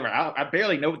or whatever. I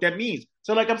barely know what that means.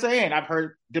 So, like I'm saying, I've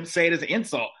heard them say it as an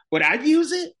insult. Would I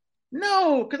use it?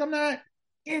 No, because I'm not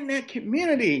in that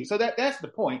community. So that's the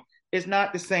point. It's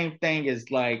not the same thing as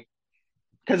like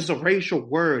because it's a racial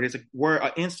word. It's a word,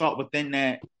 an insult within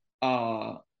that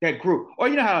group. Or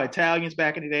you know how Italians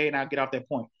back in the day, and I'll get off that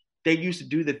point. They used to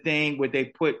do the thing where they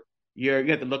put you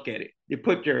have to look at it. You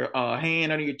put your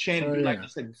hand under your chin and Oh do like yeah,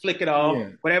 this and flick it off, yeah.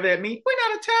 whatever that means. We're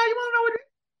not Italian. We don't know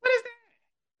what is that.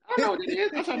 I don't know what it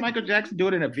is. I saw Michael Jackson do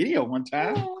it in a video one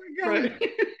time, Oh my but god.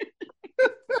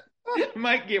 it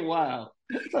might get wild.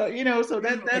 So so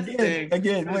that's the thing.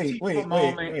 Again. It was a teachable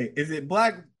moment. Wait. Is it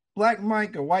black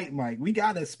Mike or white Mike? We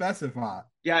gotta specify.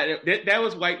 Yeah, that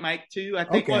was White Mike too. I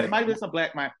think. Well, it Okay. might have been some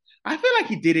Black Mike. I feel like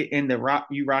he did it in the Rock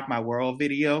You Rock My World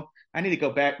video. I need to go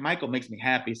back. Michael makes me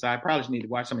happy, so I probably just need to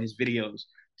watch some of his videos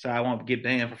so I won't get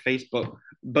banned for Facebook.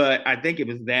 But I think it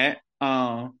was that.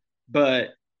 But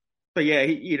yeah,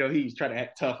 he's trying to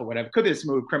act tough or whatever. Could be a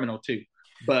smooth criminal too,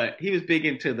 but he was big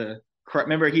into the.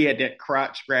 Remember, he had that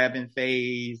crotch grabbing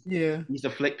phase. Yeah. He used to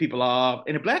flick people off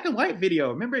in a black and white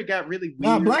video. Remember, it got really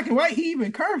Nah, weird. black and white, he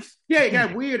even cursed. Yeah, it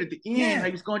got weird at the end. Yeah. Like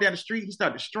he was going down the street, he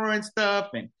started destroying stuff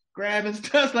and grabbing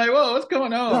stuff. It's like, whoa, what's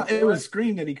going No, on? it was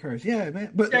Scream that he cursed. Yeah,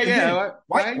 man. But Yeah, again, yeah.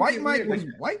 Why white Mike weird was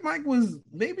like that? white Mike was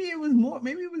maybe it was more,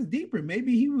 maybe it was deeper.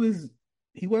 Maybe he wasn't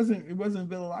it wasn't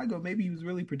vitiligo. Maybe he was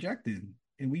really projected.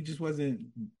 And we just wasn't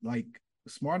like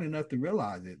smart enough to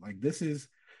realize it. Like this is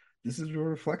a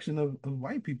reflection of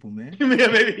white people, man. Yeah,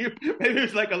 maybe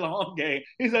it's like a long game.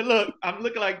 He said, "Look, I'm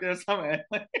looking like this. Mark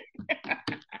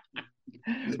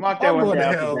that I'm one going to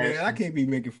down, hell, man. I Sebastian." can't be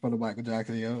making fun of Michael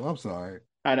Jackson, yo. I'm sorry.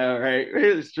 I know, right?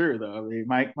 It's true though. I mean,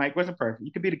 Mike wasn't perfect.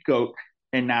 You could be the goat.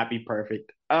 and not be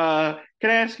perfect. Can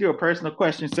I ask you a personal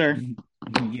question, sir?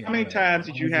 Yeah, How go many ahead. times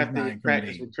As did long you as it's have not to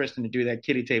practice incriminating. with Tristan to do that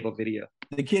kitty table video?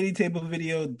 The kitty table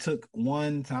video took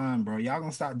one time, bro. Y'all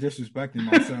gonna stop disrespecting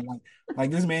my son. Like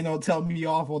this man don't tell me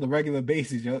off on the regular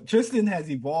basis, yo. Tristan has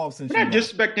evolved since We're you not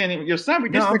left. disrespecting your son. We're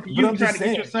No, disrespecting but you I'm trying just to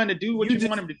get your saying, son to do what you you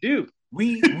want just him to do.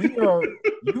 we are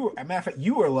you. As a matter of fact,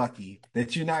 you are lucky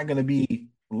that you're not gonna be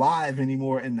live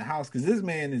anymore in the house because this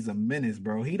man is a menace,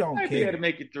 bro. He I don't might be able to care.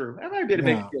 make it through. I might be able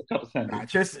to make it No, through a couple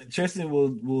Sundays. nah. Tristan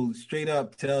will straight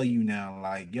up tell you now,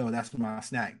 like, yo, that's my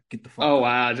snack. Get the fuck Oh up.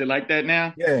 wow, is it like that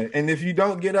now? Yeah, and if you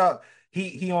don't get up,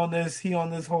 he on this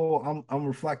whole. I'm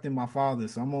reflecting my father,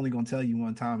 so I'm only gonna tell you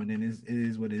one time, and then it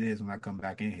is what it is when I come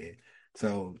back in here.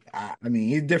 So I mean,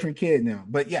 he's a different kid now,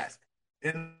 but yes,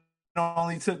 it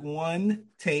only took one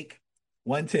take,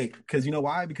 because you know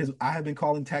why? Because I have been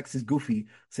calling Texas Goofy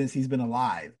since he's been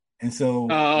alive, and so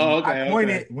Oh, okay,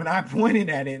 okay. when I pointed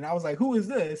at it, and I was like, "Who is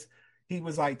this?" He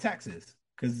was like Texas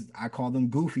because I call them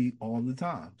Goofy all the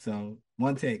time. So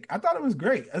one take. I thought it was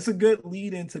great. That's a good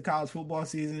lead into college football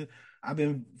season. I've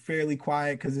been fairly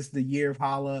quiet because it's the year of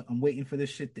holla. I'm waiting for this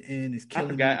shit to end. It's I killing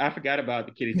forgot. me. I forgot about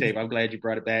the kitty tape. I'm glad you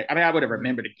brought it back. I mean, I would have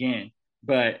remembered again,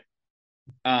 but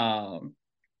um,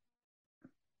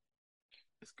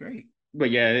 It's great. but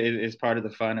yeah, it's part of the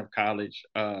fun of college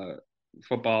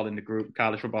football in the group.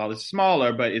 College football is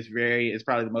smaller, but it's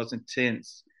probably the most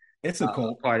intense It's a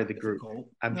cult. part of the It's a group. cult.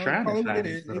 I'm No, trying to call it what it find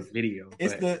this is. little video,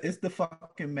 It's but the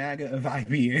fucking MAGA of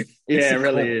IBN. yeah, It's it a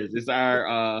really cult. is. It's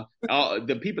our all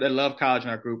the people that love college in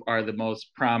our group are the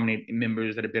most prominent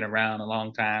members that have been around a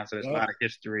long time. So there's a Yup. lot of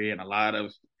history and a lot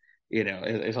of,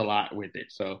 it's a lot with it.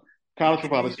 So college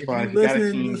football is If fun. you If you got a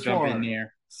listening team, this jump in far,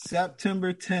 there.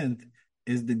 September 10th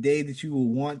is the day that you will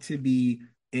want to be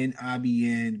in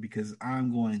IBN because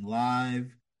I'm going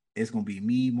live. It's going to be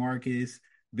me, Marcus,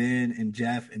 Ben, and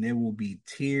Jeff, and there will be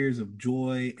tears of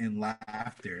joy and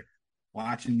laughter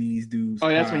watching these dudes Oh,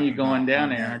 that's when cry you're going about down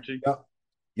how there, bad. aren't you? Yep.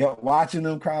 Yep. Watching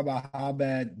them cry about how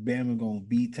bad Bama going to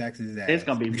beat Texas It's ass.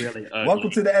 gonna be really Welcome ugly.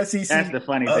 to the That's SEC the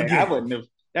funny thing. I again. wouldn't have.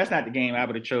 That's not the game I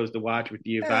would have chose to watch with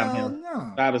you if I'm Hell him. If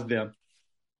no. I was them.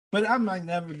 But I might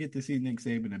never get to see Nick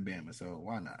Saban and Bama, so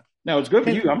why not? No, it's good for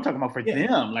you. And I'm talking about for yeah,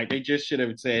 them. Like they just should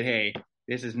have said, "Hey,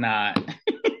 this is not.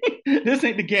 This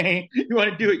ain't the game. You want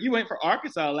to do it? You went for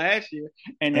Arkansas last year,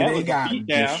 and and that they was a got beatdown."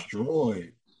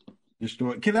 destroyed.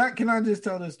 Destroyed. Can I just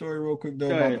tell this story real quick though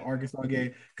Go about the ahead. Arkansas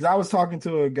game? Because I was talking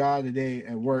to a guy today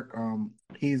at work.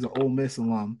 He's an Ole Miss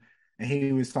alum, and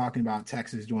he was talking about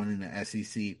Texas joining the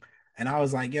SEC. And I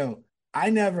was like, yo, I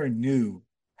never knew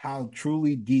how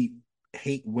truly deep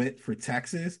hate went for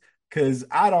Texas because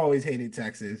I'd always hated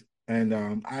Texas, and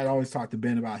I'd always talked to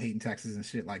Ben about hating Texas and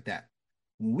shit like that.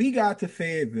 When we got to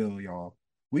Fayetteville, y'all,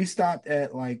 we stopped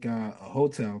at like a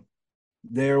hotel.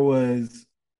 There was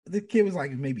the kid was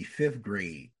like maybe fifth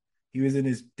grade. He was in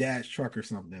his dad's truck or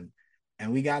something,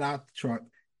 and we got out the truck,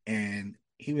 and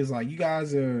he was like, you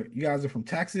guys are from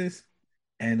Texas?"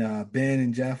 And Ben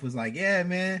and Jeff was like, "Yeah,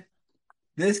 man."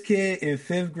 This kid in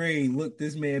fifth grade looked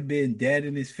this man Ben dead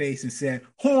in his face and said,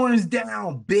 "Horns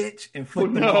down, bitch," and Oh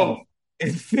flipped him off no!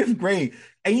 in fifth grade.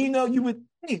 And you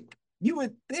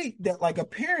would think that like a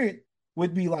parent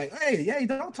would be like, hey,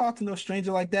 don't talk to no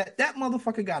stranger like that. That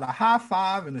motherfucker got a high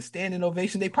five and a standing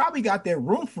ovation. They probably got their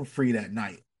room for free that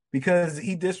night because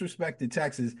he disrespected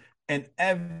Texas. And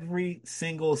every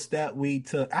single step we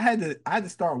took, I had to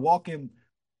start walking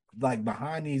like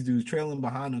behind these dudes, trailing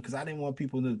behind them because I didn't want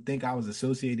people to think I was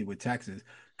associated with Texas.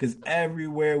 Because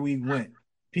everywhere we went,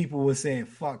 people were saying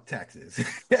 "fuck Texas."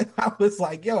 I was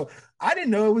like, "Yo, I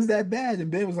didn't know it was that bad."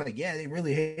 And Ben was like, "Yeah, they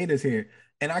really hate us here."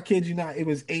 And I kid you not, it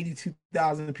was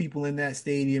 82,000 people in that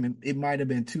stadium, and it might have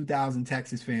been 2,000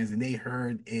 Texas fans, and they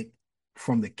heard it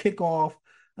from the kickoff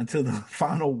until the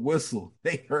final whistle.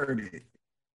 They heard it.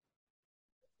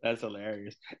 That's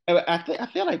hilarious. I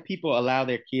feel like people allow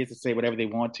their kids to say whatever they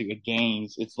want to at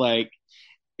games. It's like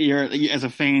you're as a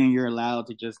fan, you're allowed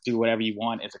to just do whatever you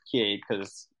want as a kid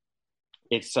because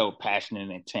it's so passionate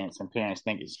and intense, and parents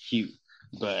think it's cute.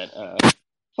 But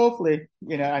hopefully,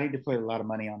 I need to put a lot of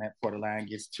money on that before the line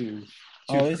gets too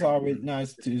Oh, it's already crazy. no,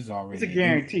 it's It's a already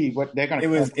guarantee. What they're gonna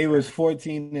cover. it was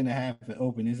 14 and a half and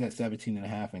open. It's at 17 and a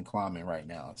half and climbing right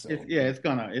now. It's So yeah, it's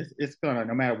gonna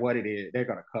no matter what it is, they're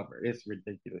gonna cover. It's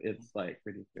ridiculous. It's like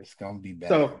ridiculous. it's gonna be bad.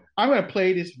 So I'm gonna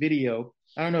play this video.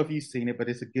 I don't know if you've seen it, but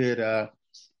it's a good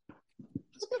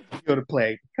video to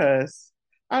play because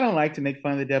I don't like to make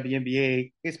fun of the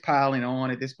WNBA. It's piling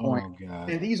on at this point. Oh God.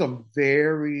 And these are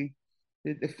very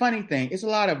the funny thing, it's a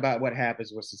lot about what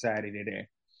happens with society today.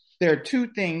 There are two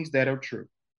things that are true.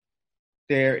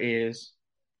 There is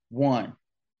one,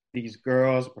 these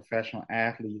girls, professional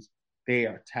athletes, they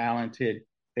are talented.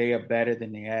 They are better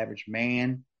than the average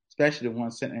man, especially the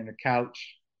ones sitting on the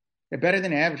couch. They're better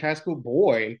than the average high school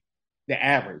boy, the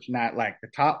average, not like the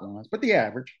top ones, but the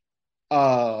average.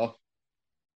 Uh,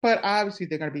 but obviously,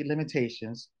 there are going to be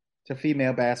limitations to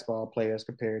female basketball players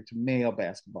compared to male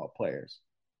basketball players.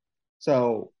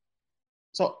 So,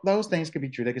 so those things could be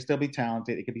true. They could still be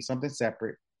talented. It could be something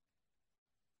separate.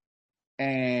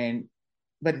 And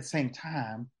but at the same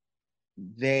time,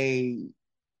 they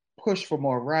push for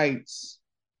more rights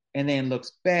and then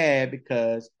looks bad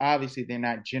because obviously they're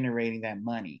not generating that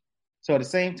money. So at the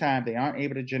same time, they aren't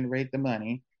able to generate the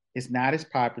money. It's not as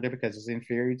popular because it's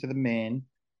inferior to the men.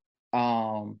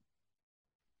 Um,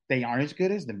 they aren't as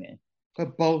good as the men,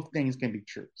 but both things can be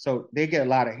true. So they get a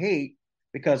lot of hate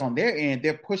because on their end,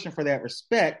 they're pushing for that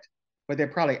respect, but they're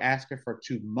probably asking for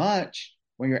too much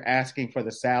when you're asking for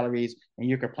the salaries and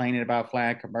you're complaining about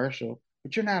flying commercial,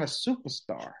 but you're not a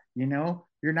superstar, you know?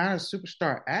 You're not a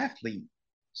superstar athlete.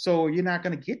 So you're not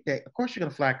going to get that. Of course, you're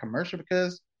going to fly commercial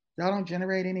because y'all don't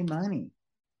generate any money.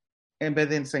 And but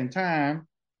then at the same time,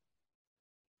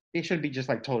 it should be just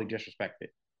like totally disrespected.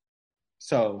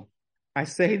 So I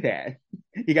say that.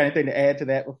 You got anything to add to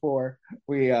that before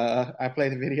we I play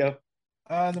the video?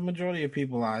 The majority of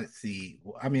people I see,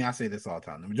 I mean, I say this all the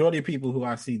time. The majority of people who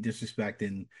I see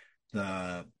disrespecting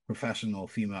the professional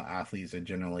female athletes are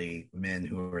generally men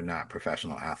who are not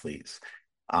professional athletes.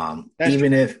 That's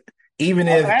Even true. if, even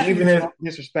All if, even athletes if, don't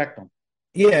disrespect them.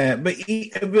 yeah, but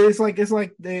it's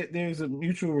like there's a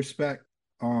mutual respect,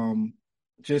 um,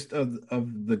 just of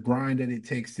the grind that it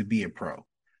takes to be a pro,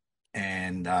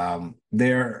 and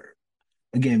there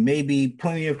again maybe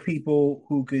plenty of people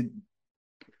who could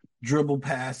dribble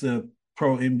past a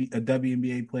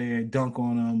WNBA player, dunk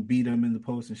on them, beat them in the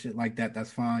post and shit like that.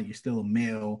 That's fine. You're still a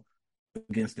male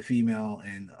against the female,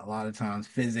 and a lot of times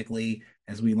physically,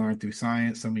 as we learned through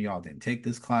science, some of y'all didn't take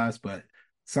this class, but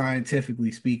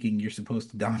scientifically speaking, you're supposed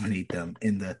to dominate them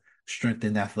in the strength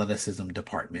and athleticism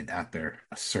department after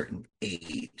a certain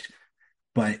age.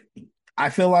 But I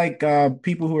feel like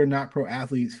people who are not pro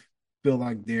athletes feel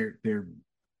like they're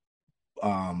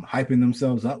hyping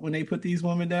themselves up when they put these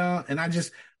women down, and I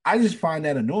just find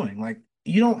that annoying. Like,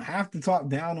 you don't have to talk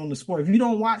down on the sport. If you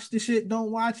don't watch the shit,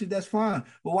 don't watch it. That's fine.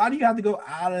 But why do you have to go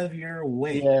out of your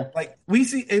way? Yeah, Like, we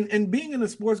see, and being in a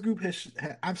sports group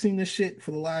I've seen this shit for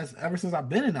the last ever since I've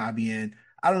been in IBN.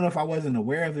 I don't know if I wasn't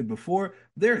aware of it before.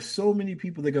 There are so many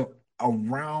people that go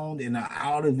around and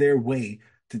out of their way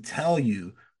to tell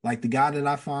you, like the guy that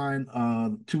I find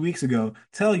 2 weeks ago,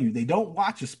 tell you they don't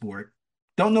watch a sport,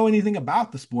 don't know anything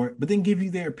about the sport, but then give you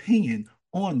their opinion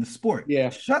on the sport. yeah.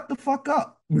 Shut the fuck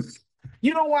up.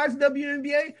 You don't watch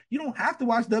WNBA? You don't have to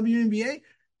watch WNBA.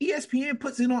 ESPN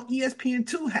puts it on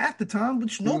ESPN2 half the time,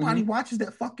 which nobody Mm-hmm. watches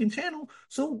that fucking channel.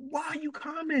 So why are you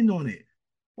commenting on it?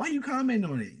 Why you comment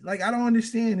on it? Like, I don't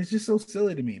understand. It's just so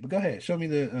silly to me. But go ahead, show me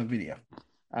the video.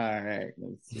 All right,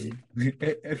 let's see. If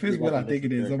You're it's gonna what have I to think listen it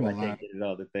to is, it I'm because gonna I can't lie. get it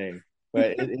all the thing.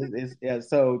 But it's yeah.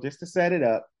 So just to set it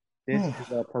up, this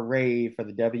is a parade for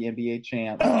the WNBA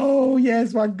champs. Oh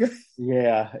yes, my God.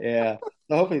 Yeah, yeah.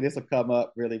 So hopefully this will come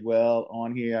up really well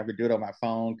on here. I've been doing it on my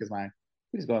phone because my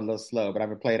computer's going a little slow, but I've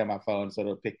been playing on my phone, so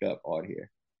it'll pick up on here.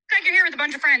 Like you're here with a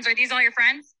bunch of friends. Are these all your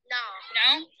friends?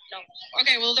 No. No? No.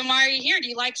 Okay, well then why are you here? Do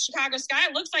you like Chicago Sky?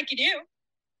 It looks like you do.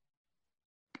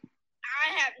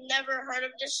 I have never heard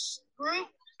of this group.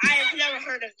 I have never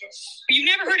heard of this. But you've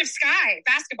never heard of Sky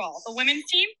basketball, the women's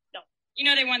team? No. You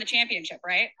know they won the championship,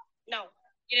 right? No.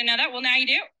 You didn't know that? Well, now you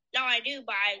do. No, I do,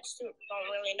 but I still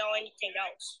don't really know anything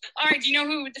else. All right, do you know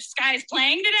who the Sky is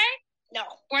playing today? No.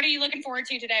 What are you looking forward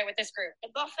to today with this group? The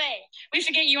buffet. We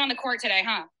should get you on the court today,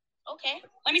 huh? Okay.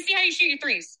 Let me see how you shoot your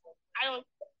threes. I don't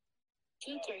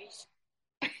do threes.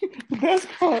 The best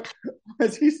part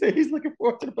was he said he's looking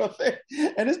forward to the buffet,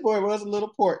 and this boy was a little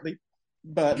portly,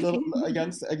 but a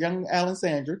young Alan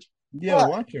Sandridge. Yo,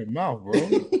 watch your mouth, bro.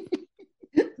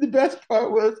 The best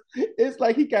part was it's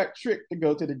like he got tricked to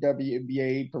go to the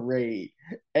WNBA parade,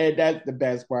 and that's the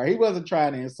best part. He wasn't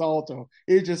trying to insult him.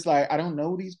 He's just like, I don't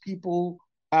know these people.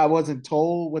 I wasn't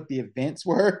told what the events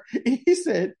were. He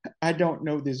said, I don't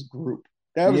know this group.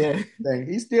 That was Yeah. the thing.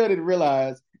 He still didn't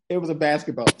realize it was a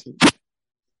basketball team.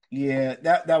 Yeah,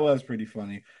 that was pretty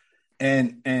funny.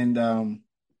 And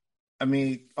I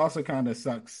mean, also kind of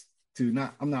sucks to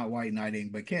not I'm not white knighting,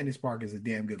 but Candace Parker is a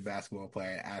damn good basketball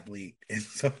player, athlete. And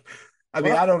so I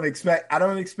mean, Well, I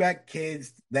don't expect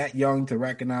kids that young to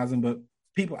recognize him, but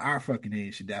people our fucking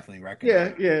age should definitely recognize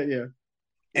him. yeah.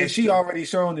 And It's she already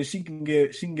shown that she can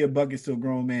get buckets to a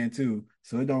grown man too.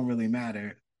 So it don't really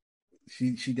matter.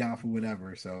 She down for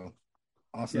whatever. So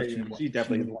Also, she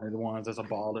definitely is one of the ones that's a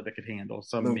baller that could handle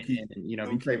some men. Low-key. And,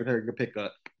 if you play with her, you could pick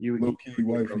up. You would Low-key get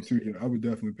wifey too. roasted. I would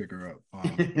definitely pick her up.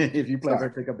 If you play with her,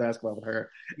 Sorry. pick up basketball with her.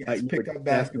 Yes, You pick would up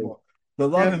basketball. The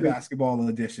Love and definitely- Basketball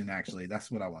edition, actually.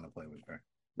 That's what I want to play with her.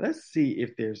 Let's see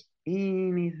if there's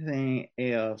anything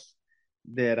else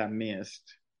that I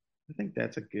missed. I think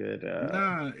that's a good.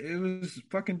 Nah, it was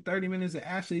fucking 30 minutes of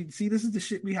Ashley. See, this is the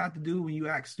shit we have to do when you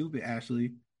act stupid,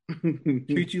 Ashley.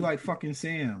 Treat you like fucking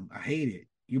Sam. I hate it.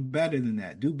 You're better than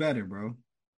that. Do better, bro.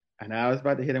 And I was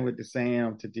about to hit him with the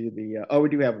Sam to do the. We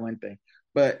do have one thing,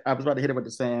 but I was about to hit him with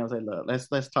the Sam. Say, look,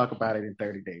 let's talk about it in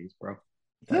 30 days, bro.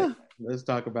 Like, let's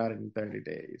talk about it in 30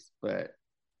 days. But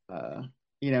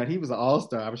he was an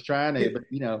all-star. I was trying to,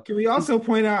 but Can we also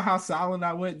point out how silent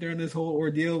I went during this whole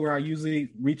ordeal where I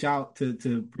usually reach out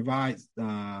to provide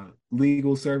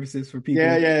legal services for people?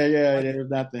 Yeah. There was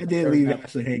nothing. I did leave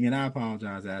Ashley hanging. I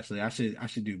apologize, Ashley. I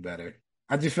should do better.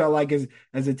 I just felt like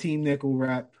as a team nickel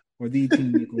rep or the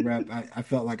team nickel rep, I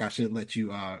felt like I should let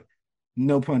you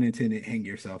no pun intended, hang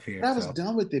yourself here. I was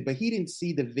done with it, but he didn't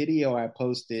see the video I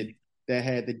posted that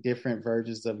had the different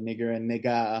versions of nigger and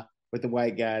nigga with the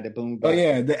white guy, the boom. Oh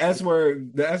yeah, the S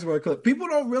word clip. People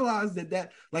don't realize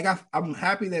that like I'm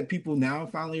happy that people now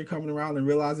finally are coming around and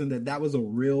realizing that was a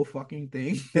real fucking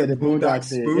thing. Yeah, the Boondocks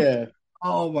did. Yeah.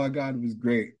 Oh my God, it was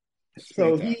great.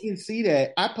 So he didn't see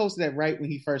that. I posted that right when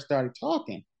he first started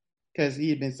talking because he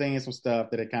had been saying some stuff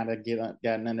that had kind of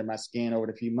gotten under my skin over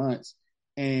the few months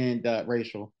and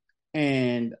racial.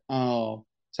 And so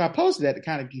I posted that to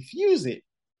kind of confuse it,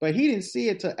 but he didn't see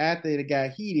it till after it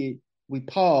got heated. We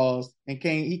paused and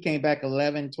he came back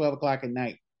 11, 12 o'clock at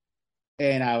night.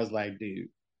 And I was like, dude,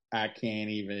 I can't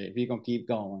even, if you're going to keep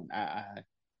going,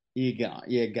 you're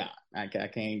gone. I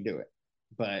can't do it.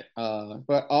 But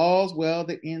all's well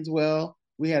that ends well.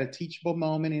 We had a teachable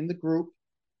moment in the group.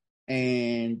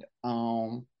 And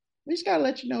we just got to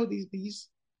let you know these,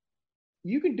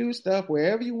 you can do stuff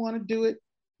wherever you want to do it.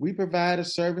 We provide a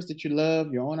service that you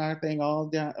love. You're on our thing all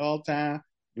the time.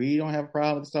 We don't have a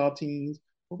problem with saltines.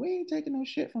 But we ain't taking no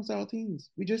shit from saltines.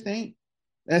 We just ain't.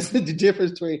 That's the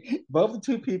difference between both the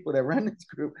two people that run this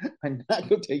group are not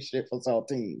going to take shit from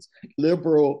saltines,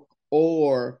 liberal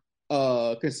or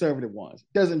conservative ones.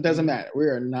 Doesn't matter. We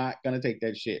are not going to take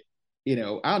that shit. I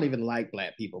don't even like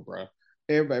black people, bro.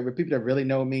 Everybody, people that really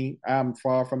know me, I'm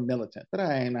far from militant, but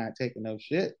I am not taking no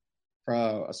shit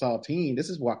from a saltine. This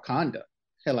is Wakanda.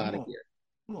 Hell out of here.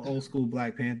 I'm an old school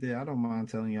Black Panther. I don't mind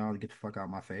telling y'all to get the fuck out of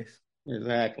my face.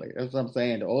 Exactly. That's what I'm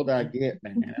saying. The older I get,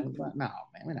 man, I was like, no,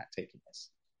 man, we're not taking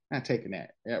this. Not taking that.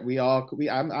 Yeah,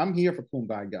 I'm here for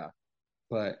Kumbaya,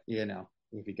 but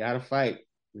if you gotta fight,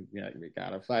 we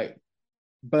gotta fight.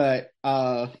 But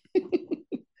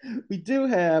we do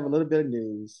have a little bit of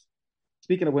news.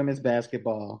 Speaking of women's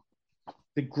basketball,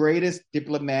 the greatest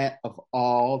diplomat of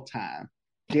all time,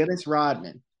 Dennis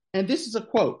Rodman, and this is a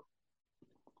quote,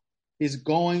 is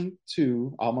going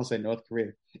to, I almost say North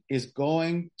Korea, is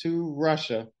going to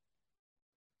Russia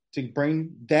to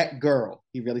bring that girl,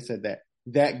 he really said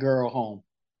that girl home.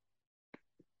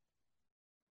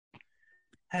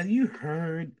 Have you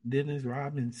heard Dennis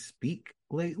Rodman speak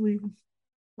lately?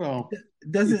 Well,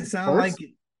 it doesn't sound like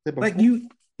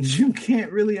you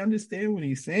can't really understand what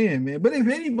he's saying, man. But if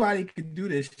anybody could do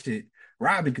this shit,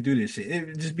 Rodman could do this shit. It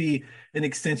would just be an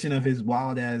extension of his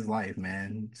wild ass life,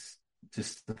 man. It's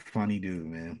just a funny dude,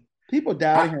 man. People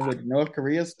doubting him with North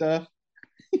Korea stuff.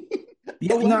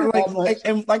 Yeah,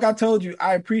 like I told you,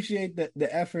 I appreciate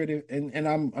the effort and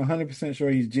I'm 100% sure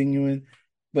he's genuine.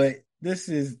 But this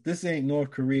ain't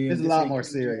North Korea. It's a lot more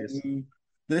serious.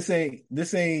 This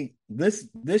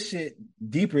shit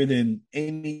deeper than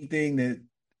anything that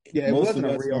it most wasn't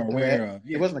of a us real are aware of.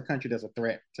 Yeah. It wasn't a country that's a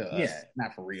threat to us. Yeah.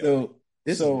 Not for real.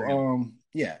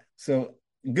 So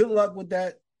good luck with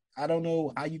that. I don't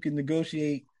know how you can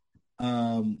negotiate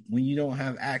when you don't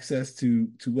have access to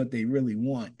what they really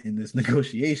want in this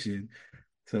negotiation.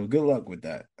 So good luck with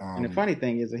that. And the funny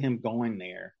thing is him going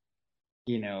there,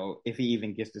 if he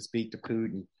even gets to speak to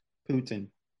Putin.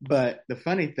 But the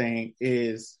funny thing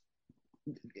is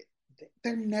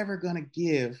they're never going to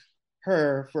give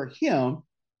her for him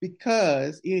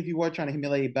because even if you were trying to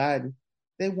humiliate Biden,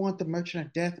 they want the Merchant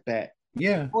of Death back.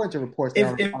 Yeah. According to reports.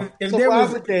 Why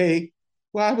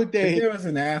would they? If there was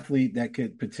an athlete that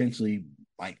could potentially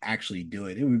actually do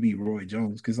it, it would be Roy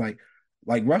Jones. Because like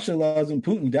Russia loves him,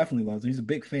 Putin definitely loves him. He's a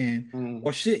big fan.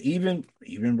 Or shit, even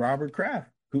Robert Kraft.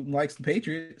 Putin likes the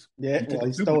Patriots. Yeah, He took well, the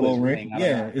he Super stole his Bowl ring. I don't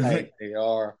Yeah, know how tight they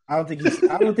are. I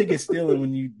don't think it's stealing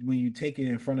when you take it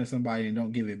in front of somebody and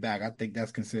don't give it back. I think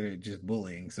that's considered just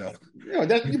bullying. So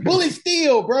That's you bully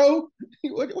steal, bro.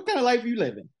 What kind of life are you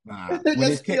living? nah,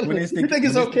 That's stealing. You think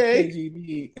it's okay? The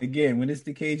KGB again, when it's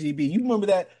the KGB, you remember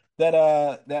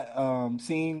that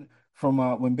scene from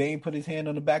when Bane put his hand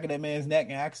on the back of that man's neck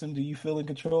and asked him, "Do you feel in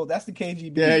control?" That's the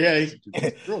KGB. Yeah.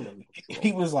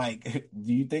 He was like,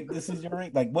 "Do you think this is your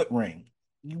ring? Like what ring?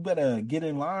 You better get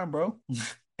in line, bro."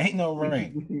 Ain't no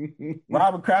ring.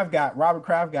 Robert Kraft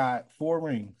got 4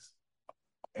 rings.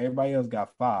 Everybody else got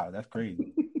 5. That's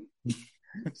crazy.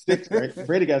 6, right?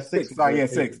 Brady got 6. Sorry, yeah,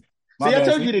 6. See, I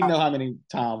told you you didn't know how many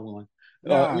Tom won.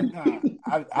 Nah.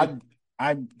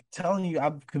 I'm telling you,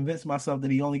 I've convinced myself that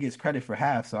he only gets credit for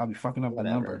half, so I'll be fucking up the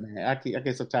number. Man. I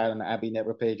get so tired on the IB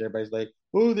Network page. Everybody's like,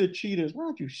 "Oh, they're cheaters." Why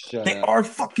don't you shut up? They are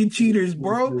fucking cheaters,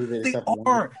 bro. They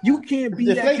are. You can't be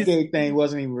the that. The Deflategate thing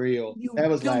wasn't even real. That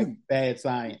was like bad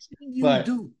science.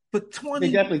 But 20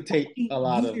 they definitely take a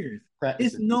lot years. of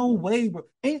practice. It's no way, bro.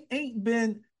 Ain't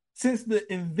been since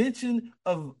the invention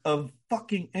of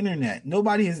fucking internet.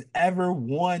 Nobody has ever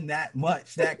won that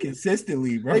much that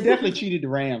consistently, bro. They definitely cheated the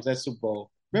Rams that Super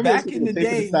Bowl. Remember back in the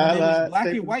day when it was black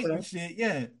and white and shit,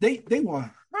 yeah, they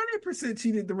 100%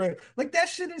 cheated the Rams. Like that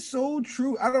shit is so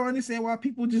true. I don't understand why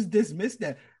people just dismiss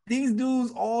that. These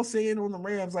dudes all saying on the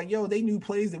Rams, like, yo, they knew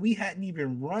plays that we hadn't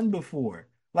even run before.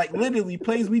 Like literally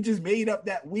plays we just made up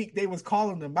that week. They was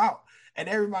calling them out. And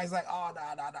everybody's like, oh,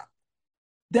 nah.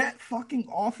 That fucking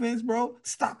offense, bro,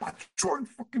 stop by Jordan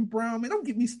fucking Brown, man. Don't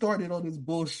get me started on this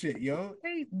bullshit, yo.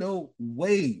 Ain't no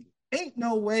way.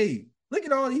 Look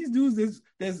at all these dudes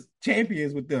there's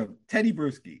champions with them. Teddy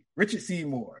Bruschi, Richard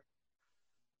Seymour.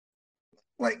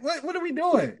 Like, what are we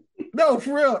doing? No,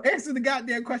 for real. Answer the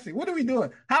goddamn question. What are we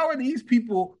doing? How are these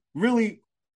really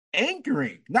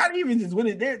anchoring? Not even just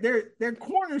winning. They're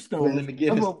cornerstones of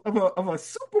a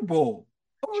Super Bowl.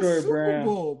 Super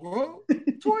Bowl, bro.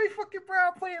 Troy fucking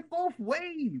Brown playing both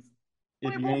ways.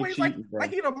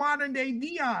 Like he's a modern day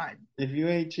Dion. If you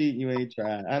ain't cheating, you ain't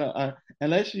trying.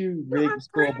 Unless you rig the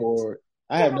scoreboard,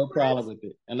 I have no problem with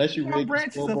it. Unless you rig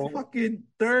the scoreboard. Is a fucking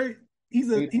third.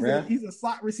 He's a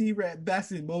slot receiver at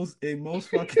best in most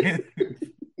fucking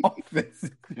offenses.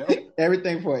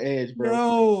 Everything for an edge, bro.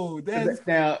 No, that's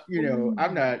now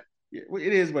I'm not.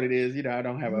 It is what it is. I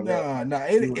don't have a the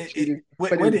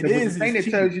thing that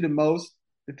tells you the most.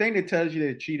 The thing that tells you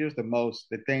that cheaters the most.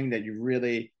 The thing that you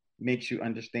really makes you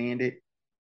understand it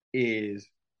is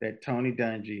that Tony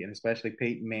Dungy and especially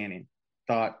Peyton Manning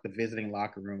thought the visiting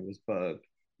locker room was bugged,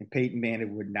 and Peyton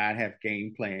Manning would not have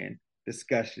game plan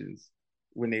discussions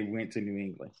when they went to New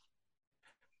England.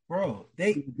 Bro,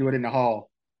 they do it in the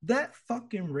hall. That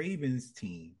fucking Ravens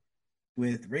team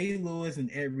with Ray Lewis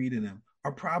and Ed Reed in them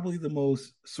are probably the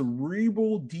most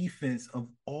cerebral defense of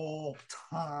all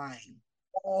time.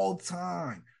 All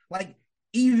time. Like,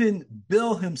 even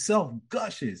Bill himself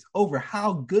gushes over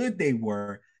how good they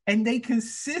were, and they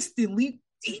consistently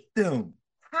beat them.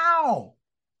 How?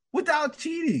 Without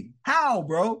cheating. How,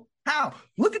 bro? How?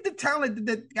 Look at the talent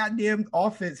that goddamn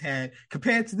offense had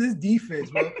compared to this defense,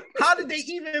 bro. How did they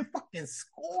even fucking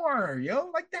score,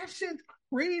 yo? Like, that shit's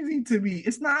crazy to me.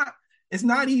 It's not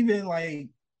even like,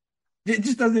 it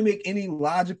just doesn't make any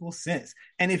logical sense.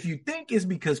 And if you think it's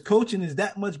because coaching is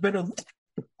that much better, look at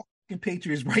the fucking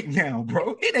Patriots right now,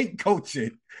 bro. It ain't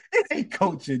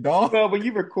coaching, dog. Well, when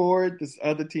you record this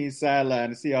other team's sideline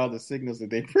and see all the signals that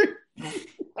they bring,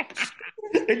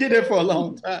 they did that for a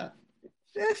long time.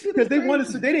 Because they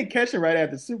didn't catch it right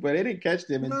after Super Bowl. They didn't catch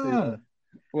them until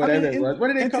whatever it was.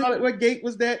 What did they call it? What gate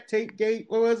was that? Tape gate?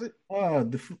 What was it?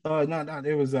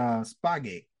 It was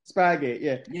Spygate. Spygate,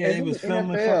 yeah. Yeah, it was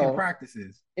filming fucking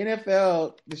practices.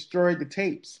 NFL destroyed the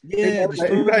tapes. Yeah,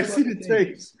 everybody see the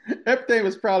tapes. Everything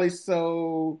was probably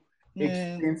so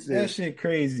expensive. That shit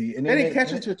crazy. And they didn't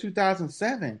catch it until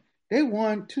 2007. They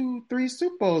won 2-3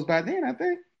 Super Bowls by then, I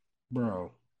think.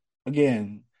 Bro,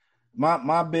 again,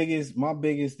 my biggest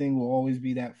thing will always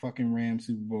be that fucking Rams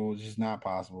Super Bowl. It's just not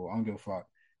possible. I don't give a fuck.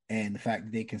 And the fact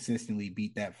that they consistently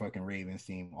beat that fucking Ravens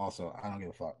team, also, I don't give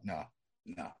a fuck. No,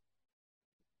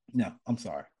 I'm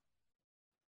sorry.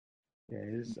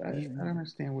 Yeah, I don't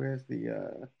understand where's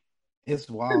the it's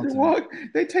wild.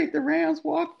 They take the Rams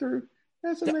walk through.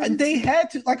 That's amazing. They had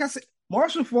to, like I said,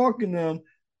 Marshall Faulk and them,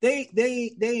 they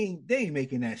ain't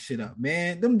making that shit up,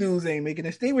 man. Them dudes ain't making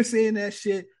that. They were saying that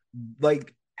shit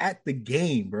like at the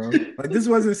game, bro. Like, this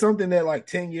wasn't something that like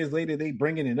 10 years later they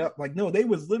bringing it up. Like, no, they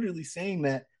was literally saying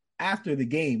that after the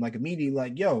game, like immediately,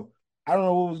 like, yo, I don't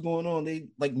know what was going on. They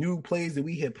like new plays that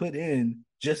we had put in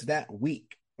just that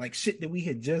week. like shit that we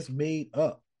had just made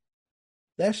up.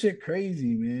 That shit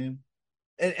crazy, man.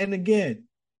 And again,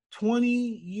 20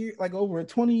 years, like over a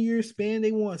 20-year span,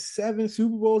 they won 7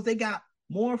 Super Bowls. They got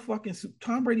more fucking.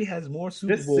 Tom Brady has more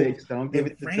Super Just Bowls 6. Don't give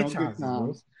than it. Don't get franchises, bro.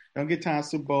 Tom's. Don't get Tom's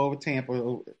Super Bowl with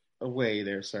Tampa away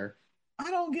there, sir.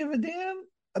 I don't give a damn.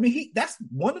 I mean, that's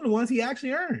one of the ones he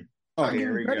actually earned. Oh, I give here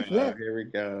him we credit for go. that. Here we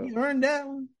go. He earned that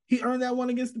one. He earned that one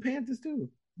against the Panthers too.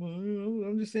 Well,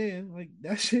 I'm just saying, like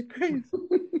that shit crazy.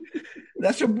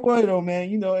 That's your boy though,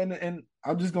 man. And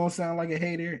I'm just gonna sound like a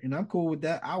hater, and I'm cool with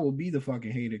that. I will be the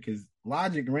fucking hater because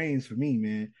logic reigns for me,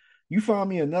 man. You find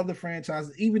me another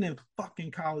franchise, even in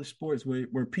fucking college sports,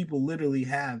 where people literally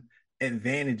have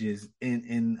advantages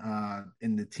in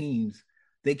the teams,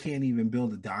 they can't even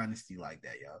build a dynasty like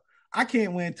that, yo. I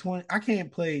can't win 20. I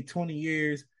can't play 20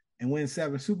 years and win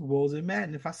 7 Super Bowls in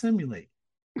Madden if I simulate.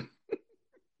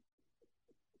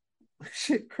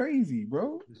 Shit, crazy,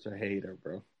 bro. Just a hater,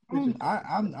 bro.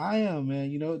 I am,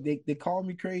 man. They call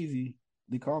me crazy.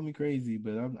 They call me crazy,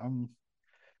 but I'm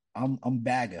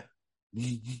bagger.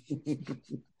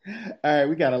 All right,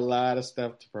 we got a lot of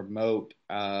stuff to promote.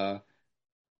 I'm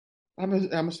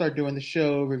gonna start doing the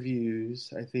show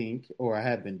reviews, I think, or I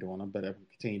have been doing them, but I've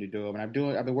continued to do them. And I've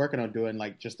been working on doing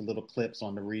like just the little clips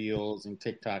on the reels and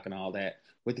TikTok and all that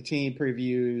with the team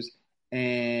previews.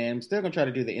 And I'm still gonna try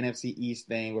to do the NFC East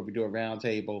thing where we do a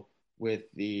roundtable with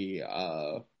the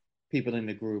people in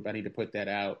the group. I need to put that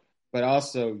out. But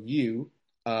also you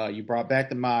brought back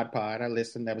the Mod Pod. I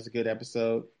listened. That was a good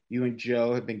episode. You and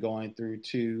Joe have been going through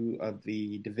 2 of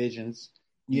the divisions.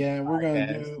 Yeah, we're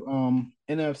gonna do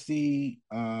NFC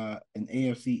and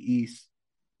AFC East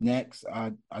next.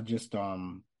 I just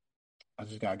gotta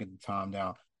get the time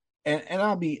down. And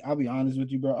I'll be honest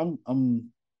with you, bro.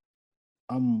 I'm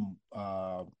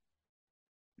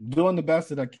doing the best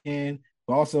that I can,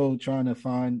 but also trying to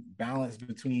find balance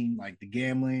between like the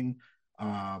gambling,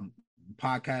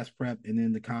 podcast prep, and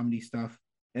then the comedy stuff.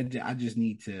 And I just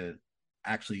need to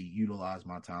actually utilize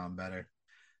my time better.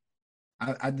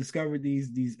 I discovered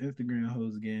these Instagram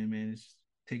hoes again, man. It's just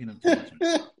taking up too much.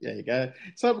 Yeah, you got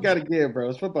something. Got to give, bro.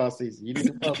 It's football season. You need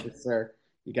to focus, sir.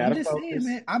 You got I'm to just focus. saying,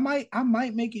 man. I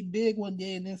might make it big one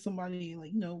day, and then somebody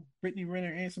like Brittany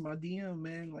Renner answer my DM,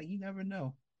 man. Like you never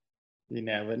know. You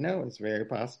never know. It's very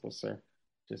possible, sir.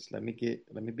 Just let me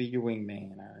be your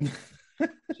wingman. All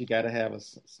right. You got to have a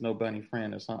snow bunny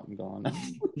friend or something going on.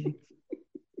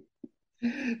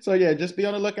 So yeah, just be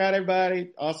on the lookout,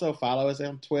 everybody. Also follow us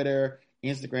on Twitter,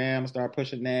 Instagram. Start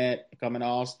pushing that. Become an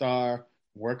all-star.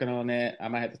 Working on that. I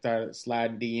might have to start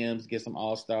sliding DMs, get some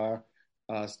all-star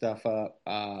stuff up.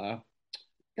 Got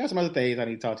some other things I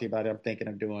need to talk to you about that I'm thinking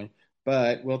of doing,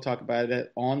 but we'll talk about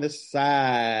it on the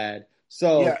side.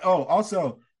 So yeah. Oh,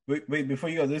 also, wait before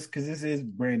you go, because this is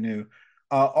brand new.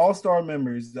 All-star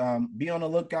members, be on the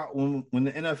lookout when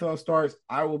the NFL starts.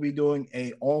 I will be doing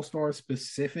a all-star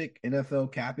specific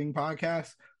NFL capping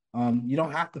podcast. You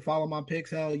don't have to follow my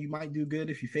picks. Hell, you might do good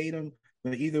if you fade them,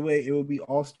 but either way, it will be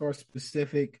all-star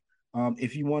specific.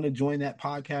 If you want to join that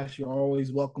podcast, you're always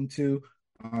welcome to.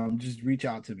 Just reach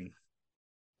out to me.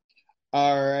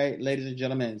 all right, ladies and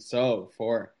gentlemen. So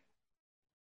for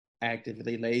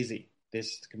Actively Lazy, this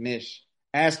is Kamish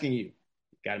asking you,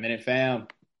 got a minute, fam?